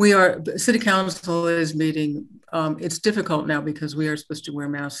City Council is meeting. It's difficult now because we are supposed to wear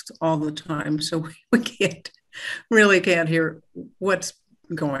masks all the time. So we really can't hear what's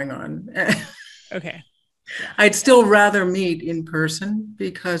going on. Okay. Yeah. I'd still rather meet in person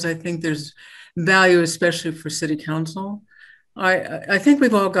because I think there's value, especially for City Council. I think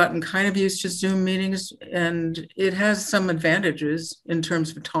we've all gotten kind of used to Zoom meetings, and it has some advantages in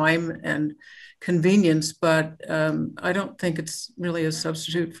terms of time and convenience, but I don't think it's really a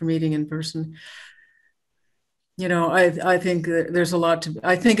substitute for meeting in person. You know, I think that there's a lot to,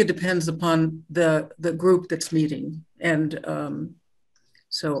 I think it depends upon the group that's meeting. And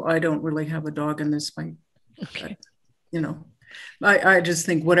so I don't really have a dog in this fight. Okay. But, you know, I just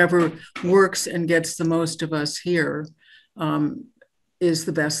think whatever works and gets the most of us here is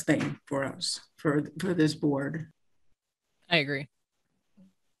the best thing for us, for this board. I agree.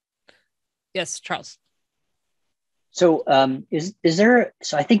 Yes, Charles. So is there,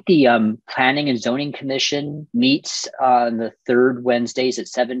 so I think the Planning and Zoning Commission meets on the third Wednesdays at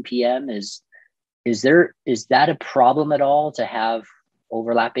 7 p.m. Is that a problem at all to have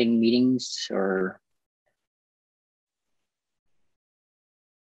overlapping meetings, or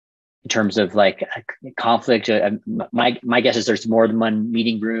in terms of like conflict? My guess is there's more than one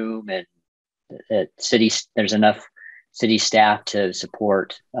meeting room, and at there's enough city staff to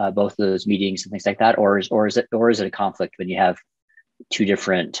support both of those meetings and things like that, or is it a conflict when you have two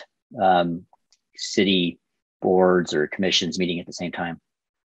different city boards or commissions meeting at the same time?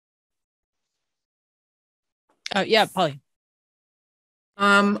 Yeah, Polly.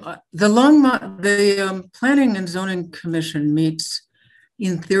 The Longmont, Planning and Zoning Commission meets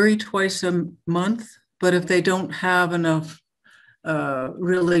in theory twice a month, but if they don't have enough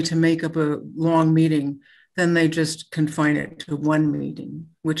really to make up a long meeting, then they just confine it to one meeting,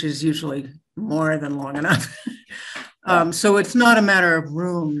 which is usually more than long enough. So it's not a matter of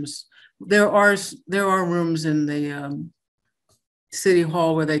rooms. There are rooms in the City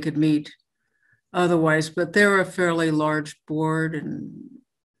Hall where they could meet otherwise, but they're a fairly large board, and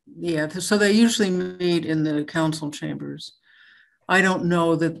yeah, so they usually meet in the council chambers. I don't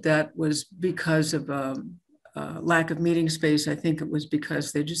know that was because of lack of meeting space. I think it was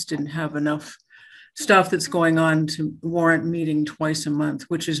because they just didn't have enough stuff that's going on to warrant meeting twice a month,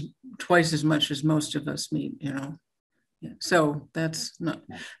 which is twice as much as most of us meet, you know. Yeah, so that's not,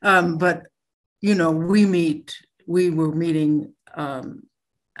 but you know, we were meeting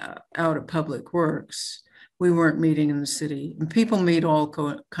out at Public Works. We weren't meeting in the city, and people meet all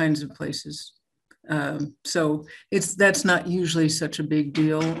kinds of places. So that's not usually such a big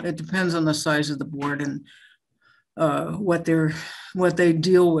deal. It depends on the size of the board and what they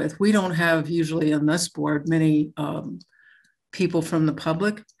deal with. We don't have usually on this board many people from the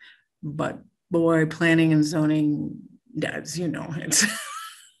public, but boy, planning and zoning, that's, you know, it's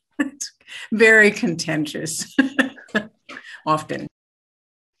very contentious often.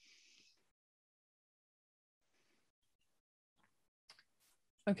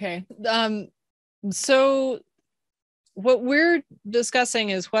 Okay. So what we're discussing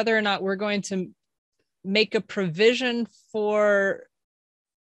is whether or not we're going to make a provision for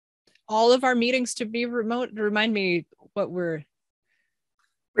all of our meetings to be remote. Remind me what we're...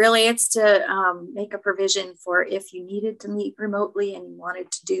 Really, it's to make a provision for if you needed to meet remotely and you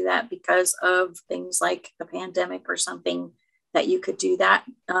wanted to do that because of things like the pandemic or something, that you could do that,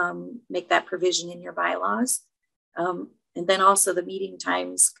 make that provision in your bylaws. And then also the meeting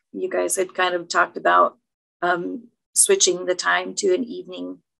times, you guys had kind of talked about switching the time to an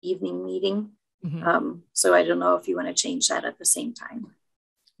evening meeting. Mm-hmm. So I don't know if you want to change that at the same time.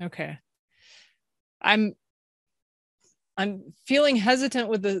 Okay. I'm feeling hesitant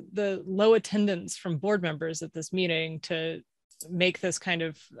with the low attendance from board members at this meeting to make this kind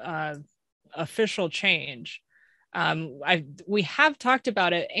of official change. We have talked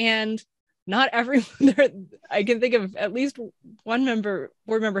about it, and not everyone, I can think of at least one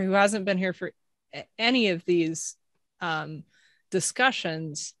board member who hasn't been here for any of these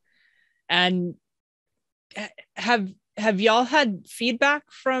discussions. And have y'all had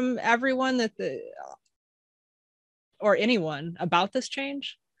feedback from everyone or anyone about this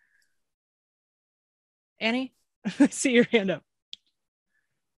change? Annie, I see your hand up.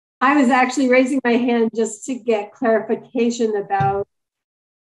 I was actually raising my hand just to get clarification about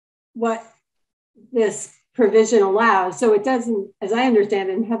what this provision allows. So it doesn't, as I understand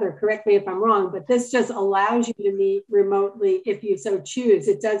it, and Heather, correct me if I'm wrong, but this just allows you to meet remotely if you so choose.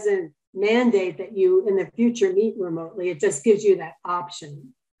 It doesn't mandate that you in the future meet remotely. It just gives you that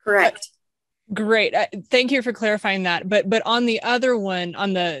option. Correct. Great. Thank you for clarifying that. But on the other one,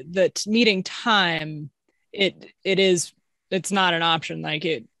 on the meeting time, it's not an option. Like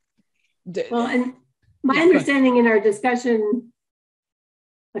it. Well, and my understanding in our discussion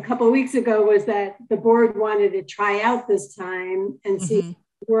a couple of weeks ago was that the board wanted to try out this time and see if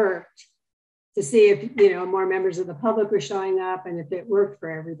it worked, to see if more members of the public were showing up and if it worked for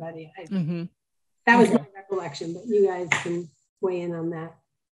everybody. That was my recollection, but you guys can weigh in on that.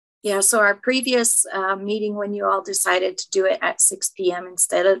 Yeah, so our previous meeting, when you all decided to do it at 6 p.m.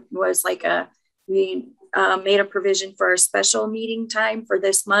 instead, of was like we made a provision for a special meeting time for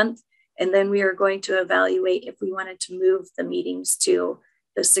this month. And then we are going to evaluate if we wanted to move the meetings to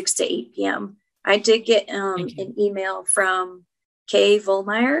the 6 to 8 p.m. I did get an email from Kay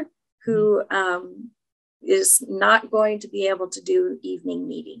Volmeyer, who is not going to be able to do evening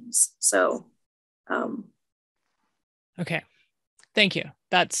meetings. So, okay. Thank you.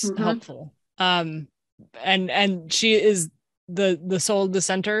 That's helpful. And she is the sole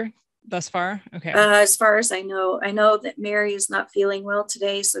dissenter thus far. Okay. As far as I know that Mary is not feeling well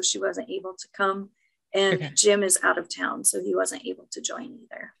today, so she wasn't able to come, and Jim is out of town, so he wasn't able to join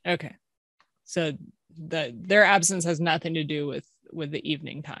either. Okay. So their absence has nothing to do with the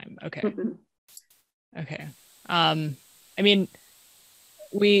evening time. Okay. Okay. I mean,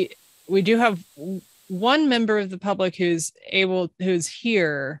 we do have one member of the public who's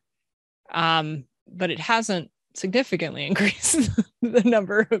here, but it hasn't significantly increased the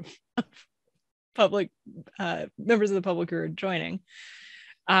number of public members of the public who are joining.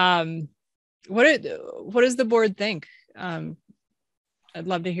 What does the board think? I'd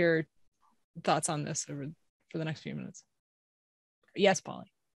love to hear thoughts on this for the next few minutes. Yes,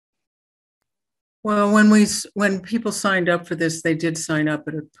 Polly. Well, when people signed up for this, they did sign up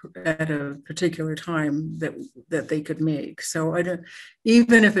at a particular time that they could make. So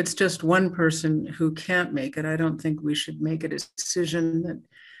even if it's just one person who can't make it, I don't think we should make a decision that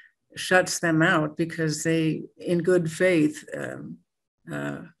shuts them out because they, in good faith,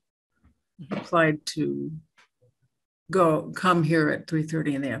 applied to come here at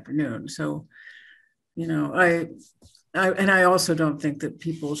 3:30 in the afternoon. So, I also don't think that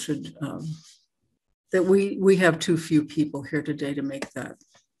people should. That we have too few people here today to make that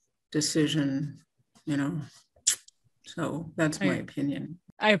decision, so that's my opinion.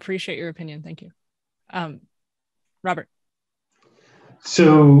 I appreciate your opinion. Thank you. Robert.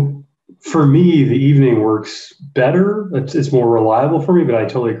 So for me, the evening works better. It's more reliable for me, but I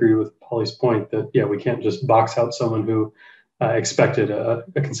totally agree with Polly's point that, we can't just box out someone who expected a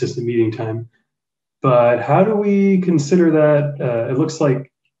consistent meeting time. But how do we consider that? It looks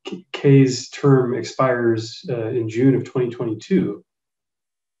like Kay's term expires in June of 2022.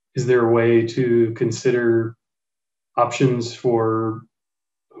 Is there a way to consider options for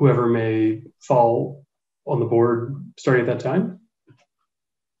whoever may fall on the board starting at that time?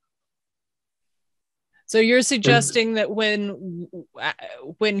 So you're suggesting that when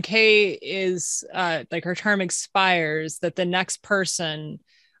Kay is like her term expires, that the next person,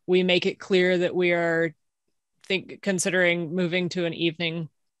 we make it clear that we are considering moving to an evening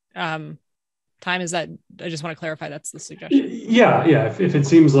time? Is that, I just want to clarify, that's the suggestion. Yeah. If it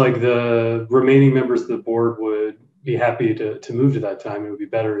seems like the remaining members of the board would be happy to move to that time, it would be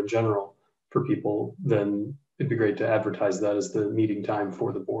better in general for people, then it'd be great to advertise that as the meeting time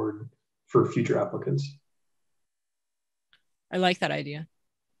for the board for future applicants. I like that idea.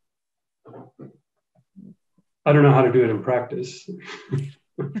 I don't know how to do it in practice.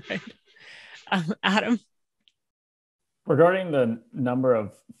 Right. Adam? Regarding the number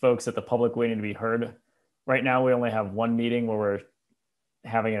of folks at the public waiting to be heard, right now we only have one meeting where we're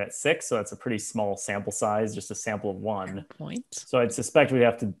having it at 6, so that's a pretty small sample size, just a sample of one. Point. So I'd suspect we'd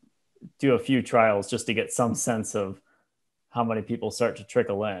have to do a few trials just to get some sense of how many people start to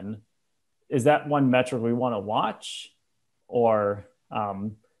trickle in. Is that one metric we want to watch, or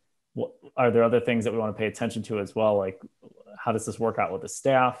are there other things that we want to pay attention to as well? Like, how does this work out with the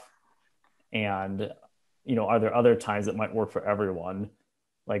staff? And are there other times that might work for everyone?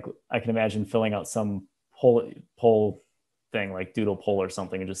 Like, I can imagine filling out some poll thing, like doodle poll or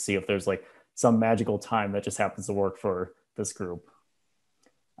something, and just see if there's like some magical time that just happens to work for this group.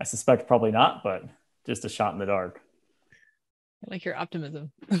 I suspect probably not, but just a shot in the dark. I like your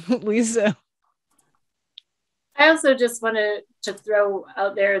optimism. Lisa. I also just wanted to throw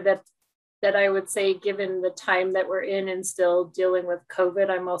out there that I would say, given the time that we're in and still dealing with COVID,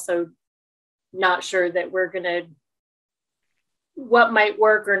 I'm also not sure that we're going to, what might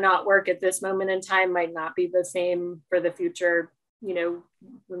work or not work at this moment in time might not be the same for the future, you know,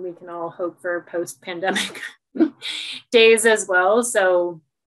 when we can all hope for post-pandemic days as well. So,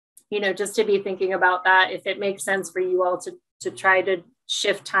 you know, just to be thinking about that, if it makes sense for you all to try to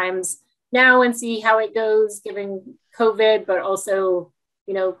shift times now and see how it goes given COVID, but also,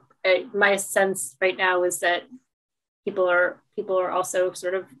 you know, my sense right now is that people are also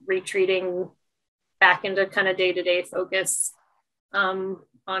sort of retreating back into kind of day-to-day focus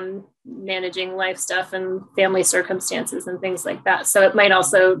on managing life stuff and family circumstances and things like that. So it might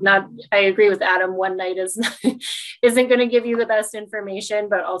also not, I agree with Adam, one night isn't going to give you the best information,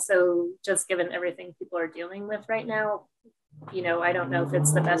 but also just given everything people are dealing with right now, you know, I don't know if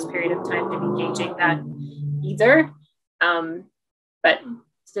it's the best period of time to be gauging that either. But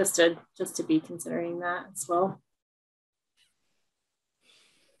just to be considering that as well.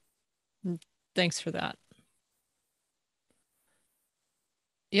 Thanks for that.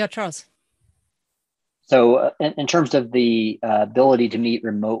 Yeah, Charles. So in terms of the ability to meet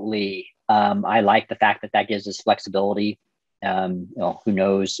remotely, I like the fact that gives us flexibility. You know, who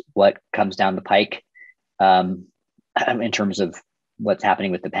knows what comes down the pike in terms of what's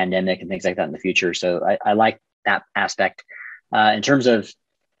happening with the pandemic and things like that in the future. So I like that aspect. In terms of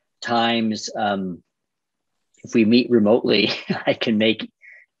times, if we meet remotely, I can make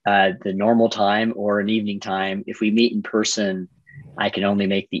the normal time or an evening time. If we meet in person, I can only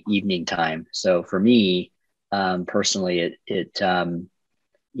make the evening time. So for me, personally, it's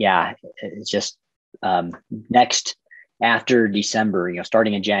just next after December, you know,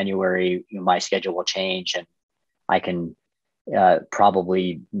 starting in January, you know, my schedule will change and I can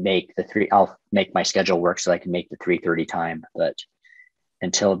probably I'll make my schedule work so I can make the 3:30 time. But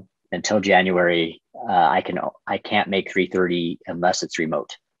until January, I can't make 3:30 unless it's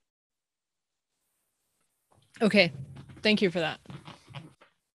remote. Okay, thank you for that.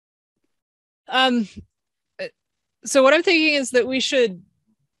 So what I'm thinking is that we should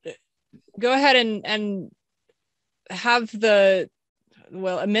go ahead and have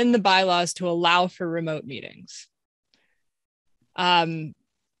amend the bylaws to allow for remote meetings. And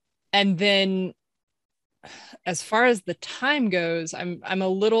then as far as the time goes, I'm a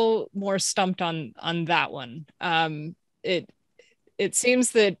little more stumped on that one. It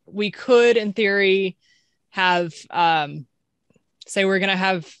seems that we could, in theory, have say we're going to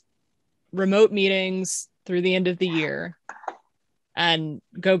have remote meetings through the end of the year and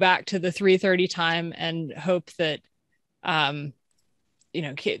go back to the 3:30 time and hope that you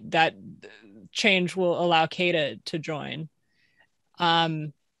know, that change will allow Kata to join.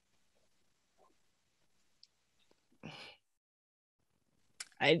 I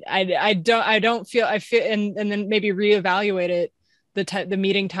feel and then maybe reevaluate it, the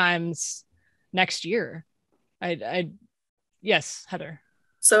meeting times next year. Yes, Heather.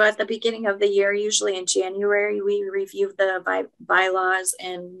 So at the beginning of the year, usually in January, we review the bylaws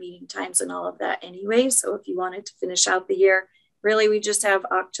and meeting times and all of that anyway. So if you wanted to finish out the year, really, we just have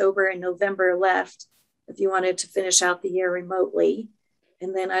October and November left if you wanted to finish out the year remotely.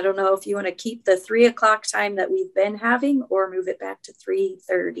 And then I don't know if you want to keep the 3 o'clock time that we've been having or move it back to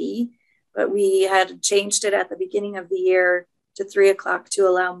 3:30. But we had changed it at the beginning of the year to 3 o'clock to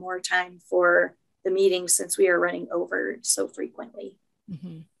allow more time for the meetings since we are running over so frequently.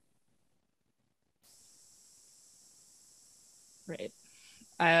 Mm-hmm. Right.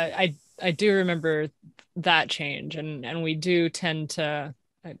 I do remember that change, and we do tend to.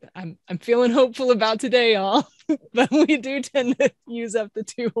 I'm feeling hopeful about today, y'all, but we do tend to use up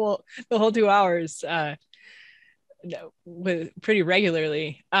the whole 2 hours pretty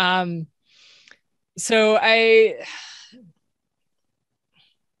regularly. So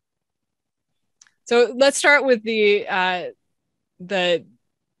let's start with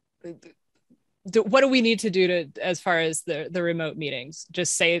what do we need to do as far as the remote meetings?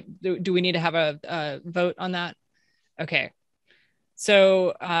 Just say, do we need to have a vote on that? Okay.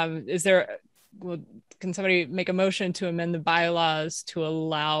 So can somebody make a motion to amend the bylaws to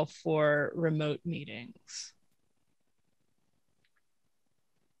allow for remote meetings?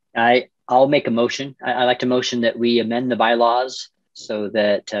 I'll make a motion. I'd like to motion that we amend the bylaws so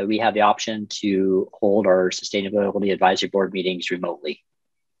that we have the option to hold our Sustainability Advisory Board meetings remotely.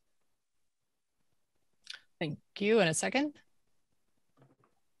 Thank you. And a second?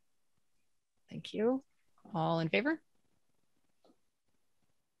 Thank you. All in favor?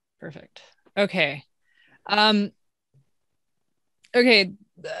 Perfect. Okay. Okay.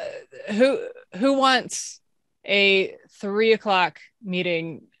 Who wants a 3 o'clock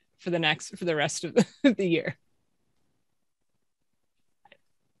meeting for the rest of the year?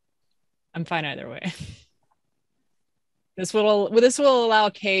 I'm fine either way. This will allow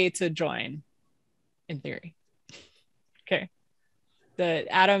Kay to join, in theory. Okay.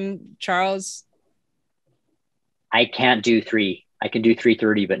 Adam, Charles. I can't do 3. I can do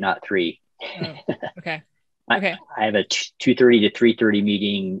 3:30, but not 3. Oh, okay. Okay. I have a 2:30 to 3:30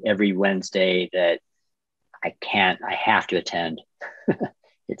 meeting every Wednesday that I have to attend.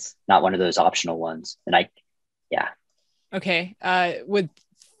 It's not one of those optional ones. And yeah. Okay. Would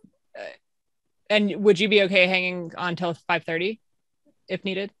you be okay hanging on till 5:30 if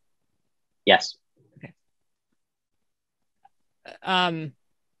needed? Yes. Okay. And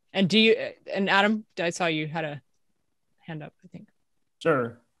Adam, I saw you had a hand up, I think.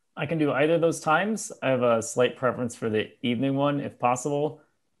 Sure. I can do either of those times. I have a slight preference for the evening one if possible,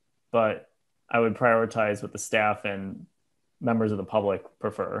 but I would prioritize what the staff and members of the public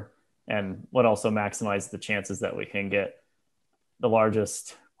prefer, and would also maximize the chances that we can get the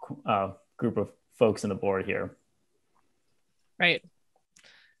largest group of folks in the board here. Right.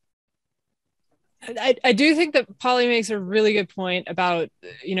 I do think that Polly makes a really good point about,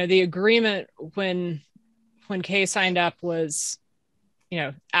 the agreement when Kay signed up was,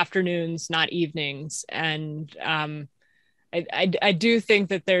 afternoons, not evenings. And I do think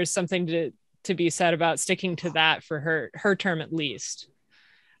that there's something to be said about sticking to that for her term at least.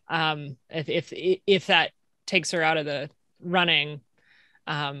 If that takes her out of the running,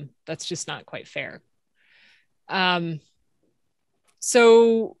 that's just not quite fair.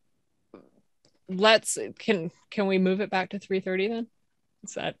 So can we move it back to 3:30 then?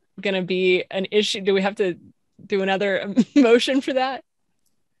 Is that going to be an issue? Do we have to do another motion for that?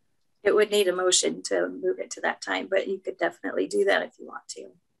 It would need a motion to move it to that time, but you could definitely do that if you want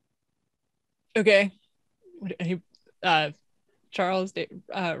to. Okay. Charles,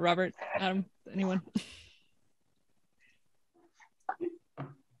 Robert, Adam, anyone?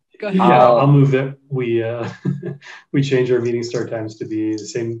 Go ahead. Yeah, I'll move that we change our meeting start times to be the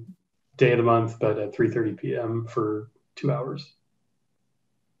same day of the month, but at 3:30 p.m. for 2 hours.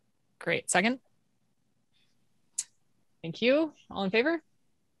 Great. Second? Thank you. All in favor?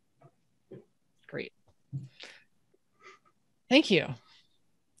 Great. Thank you.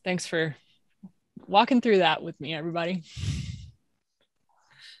 Thanks for walking through that with me, everybody.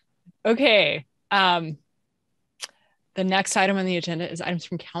 Okay. The next item on the agenda is items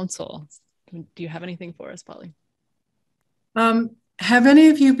from council. Do you have anything for us, Polly? Have any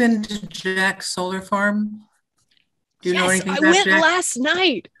of you been to Jack's solar farm? Do you know anything about Jack? I went last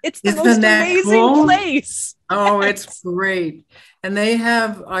night. It's the most amazing place. Oh, it's great. And they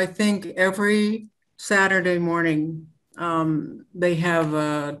have, I think, every Saturday morning, they have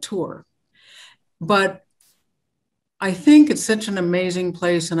a tour. But I think it's such an amazing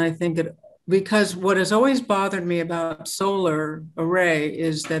place. And I think because what has always bothered me about solar array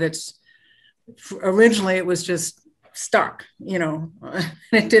is that originally it was just stuck,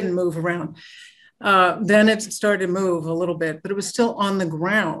 it didn't move around. Then it started to move a little bit, but it was still on the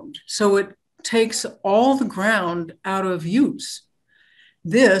ground. So it takes all the ground out of use.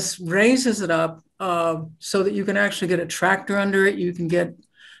 This raises it up so that you can actually get a tractor under it. You can get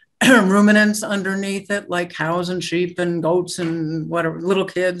ruminants underneath it, like cows and sheep and goats and whatever, little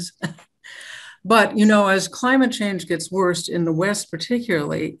kids. But, as climate change gets worse in the West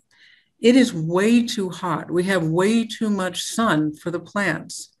particularly, it is way too hot. We have way too much sun for the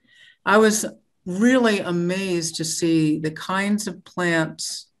plants. I was really amazed to see the kinds of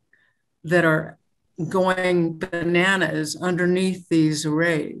plants that are going bananas underneath these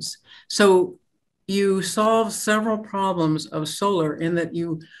arrays. So you solve several problems of solar in that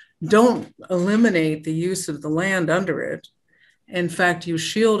you don't eliminate the use of the land under it. In fact, you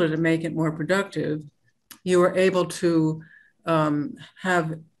shield it and make it more productive. You are able to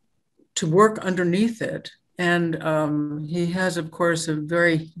have to work underneath it. And he has, of course, a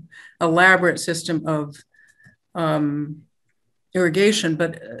very elaborate system of irrigation,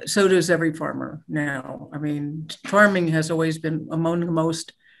 but so does every farmer now. I mean, farming has always been among the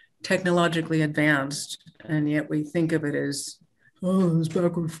most technologically advanced, and yet we think of it as, those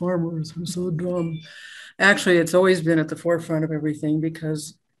backward farmers are so dumb. Actually, it's always been at the forefront of everything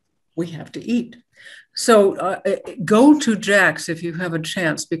because we have to eat. So go to Jack's if you have a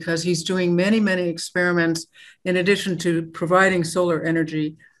chance, because he's doing many, many experiments in addition to providing solar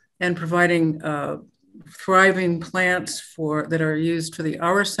energy and providing thriving plants that are used for the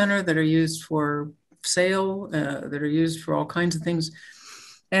Hour Center, that are used for sale, that are used for all kinds of things.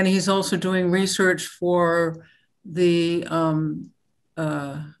 And he's also doing research for the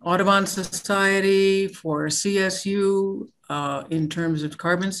Audubon Society, for CSU, in terms of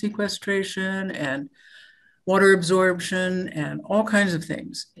carbon sequestration, and water absorption and all kinds of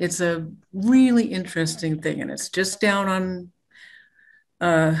things. It's a really interesting thing, and it's just down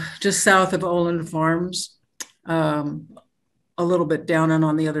on, just south of Olin Farms, a little bit down and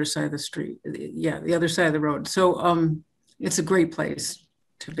on the other side of the street. Yeah, the other side of the road. So it's a great place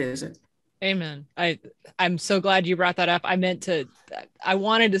to visit. Amen. I'm so glad you brought that up. I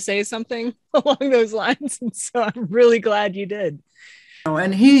wanted to say something along those lines, and so I'm really glad you did.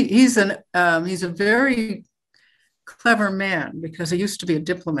 And he's a very clever man, because he used to be a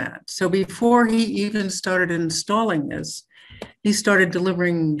diplomat. So before he even started installing this, he started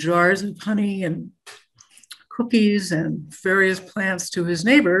delivering jars of honey and cookies and various plants to his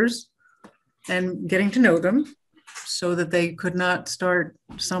neighbors and getting to know them, so that they could not start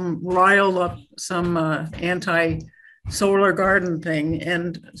rile up some anti-solar garden thing.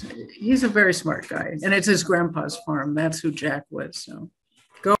 And he's a very smart guy. And it's his grandpa's farm. That's who Jack was. So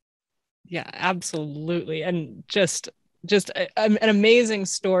go. Yeah, absolutely. And just an amazing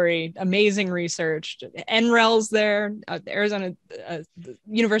story, amazing research. NREL's there, Arizona, the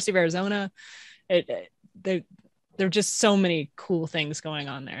University of Arizona. There are just so many cool things going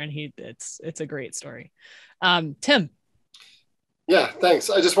on there, and it's a great story. Tim. Yeah, thanks.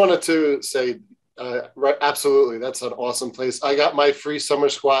 I just wanted to say, right, absolutely, that's an awesome place. I got my free summer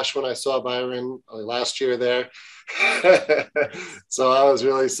squash when I saw Byron last year there. So I was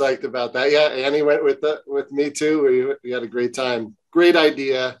really psyched about that. Yeah, Annie went with me too. We had a great time. Great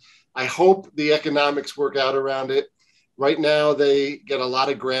idea. I hope the economics work out around it. Right now, they get a lot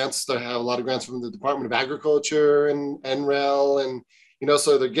of grants. They have a lot of grants from the Department of Agriculture and NREL, and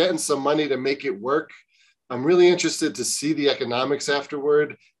so they're getting some money to make it work. I'm really interested to see the economics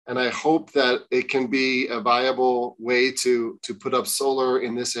afterward, and I hope that it can be a viable way to put up solar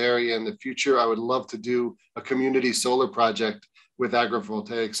in this area in the future. I would love to do a community solar project with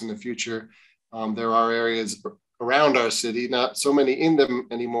agrivoltaics in the future. There are areas around our city, not so many in them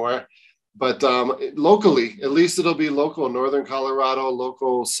anymore, but locally, at least it'll be local, Northern Colorado,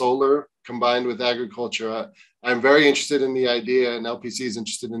 local solar combined with agriculture. I'm very interested in the idea, and LPC is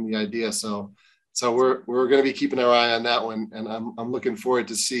interested in the idea. So we're going to be keeping our eye on that one, and I'm looking forward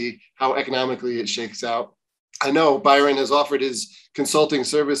to see how economically it shakes out. I know Byron has offered his consulting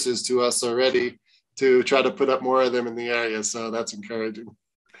services to us already to try to put up more of them in the area, so that's encouraging.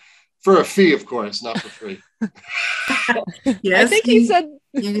 For a fee, of course, not for free. Yes, I think he said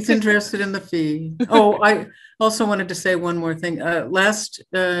he's interested in the fee. Oh, I also wanted to say one more thing.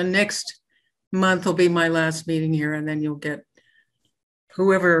 Next month will be my last meeting here, and then you'll get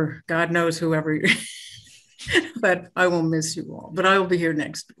whoever, God knows whoever, but I will miss you all. But I will be here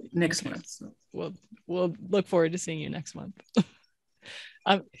next month. So. We'll look forward to seeing you next month.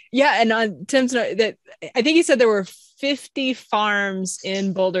 Yeah, and on Tim's note, that I think he said there were 50 farms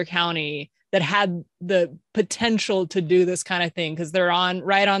in Boulder County that had the potential to do this kind of thing, because they're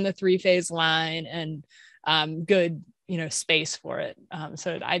right on the 3-phase line, and good space for it.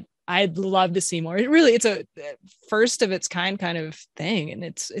 So I'd love to see more. It's a first of its kind of thing, and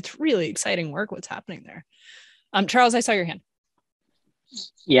it's really exciting work what's happening there. Charles, I saw your hand.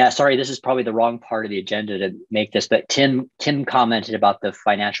 Yeah, sorry, this is probably the wrong part of the agenda to make this, but Tim commented about the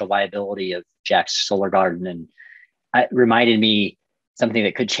financial viability of Jack's solar garden, and it reminded me something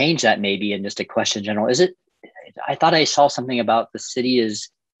that could change that maybe, and just a question in general. I thought I saw something about the city is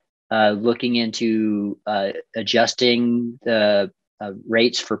looking into adjusting the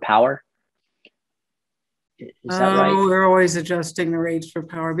rates for power. Is that right? We're always adjusting the rates for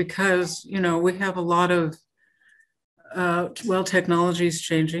power, because we have a lot of technology is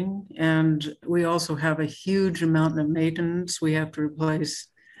changing, and we also have a huge amount of maintenance. We have to replace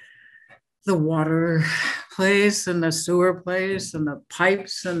the water place and the sewer place and the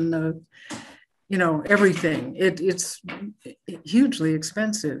pipes and the everything. It's hugely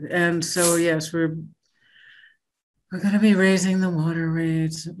expensive, and so yes, we're going to be raising the water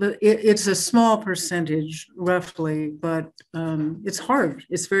rates, but it's a small percentage roughly, but it's hard.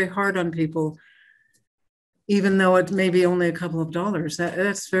 It's very hard on people, even though it may be only a couple of dollars.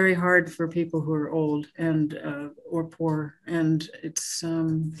 That's very hard for people who are old and or poor, and it's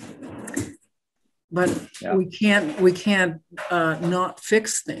but yeah. we can't not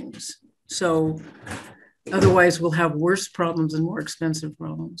fix things. So otherwise we'll have worse problems and more expensive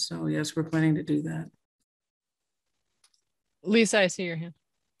problems. So yes, we're planning to do that. Lisa, I see your hand.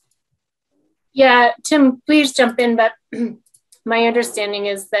 Yeah, Tim, please jump in. But my understanding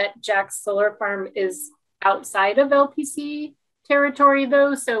is that Jack's solar farm is outside of LPC territory,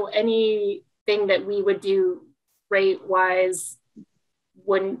 though. So anything that we would do rate-wise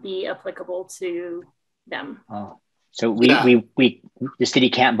wouldn't be applicable to them. Oh, so the city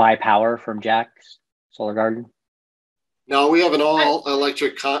can't buy power from Jack's? Solar Garden? No, we have an all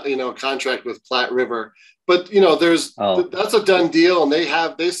electric contract with Platte River, but that's a done deal, and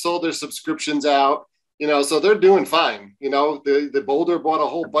they sold their subscriptions out, so they're doing fine. The Boulder bought a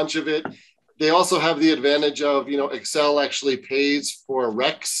whole bunch of it. They also have the advantage of, Excel actually pays for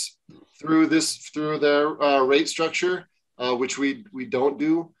RECs through their rate structure, which we don't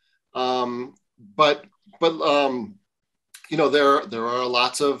do. But there are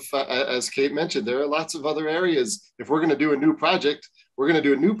lots of, as Kate mentioned, there are lots of other areas. If we're going to do a new project, we're going to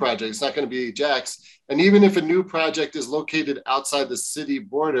do a new project. It's not going to be Jack's. And even if a new project is located outside the city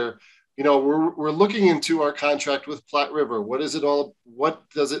border, we're looking into our contract with Platte River. What is it all? What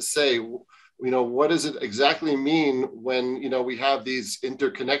does it say? What does it exactly mean when, we have these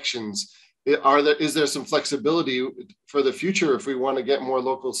interconnections? Is there some flexibility for the future if we want to get more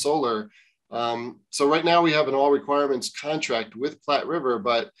local solar? So right now we have an all requirements contract with Platte River,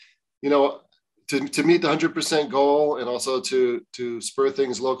 but, to meet the 100% goal and also to spur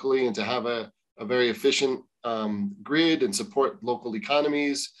things locally and to have a very efficient grid and support local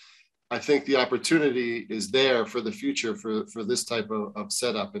economies, I think the opportunity is there for the future for this type of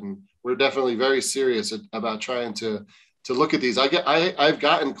setup. And we're definitely very serious about trying to look at these. I've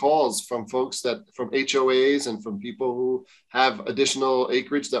gotten calls from folks from HOAs and from people who have additional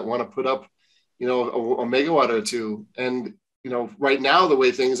acreage that want to put up, a megawatt or two. And, right now, the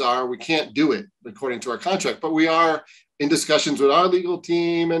way things are, we can't do it according to our contract, but we are in discussions with our legal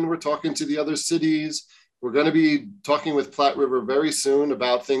team, and we're talking to the other cities. We're going to be talking with Platte River very soon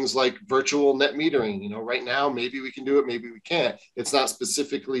about things like virtual net metering. Right now, maybe we can do it, maybe we can't. It's not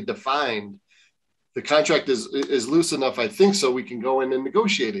specifically defined. The contract is loose enough, I think, so we can go in and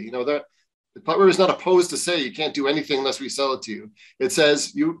negotiate it. The Platte River is not opposed to say you can't do anything unless we sell it to you. It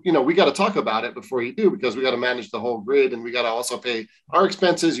says we got to talk about it before you do, because we got to manage the whole grid, and we got to also pay our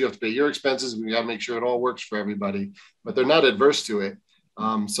expenses. You have to pay your expenses. We got to make sure it all works for everybody. But they're not adverse to it.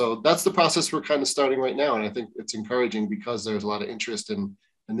 So that's the process we're kind of starting right now, and I think it's encouraging because there's a lot of interest in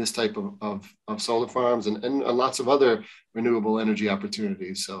this type of solar farms and lots of other renewable energy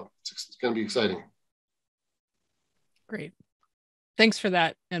opportunities. So it's going to be exciting. Great. Thanks for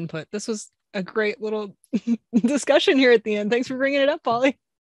that input. This was a great little discussion here at the end. Thanks for bringing it up, Polly.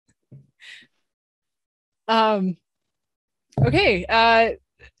 Okay.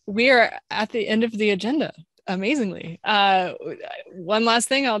 We are at the end of the agenda. Amazingly. One last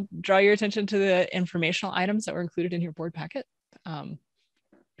thing, I'll draw your attention to the informational items that were included in your board packet.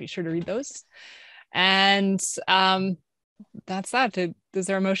 Be sure to read those. And that's that. Is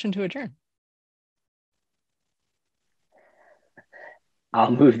there a motion to adjourn? I'll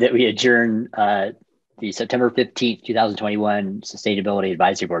move that we adjourn the September 15th, 2021 Sustainability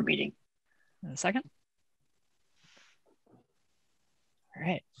Advisory Board meeting. A second. All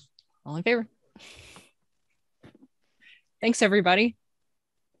right. All in favor? Thanks, everybody.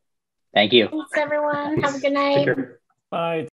 Thank you. Thanks, everyone. Have a good night. Bye.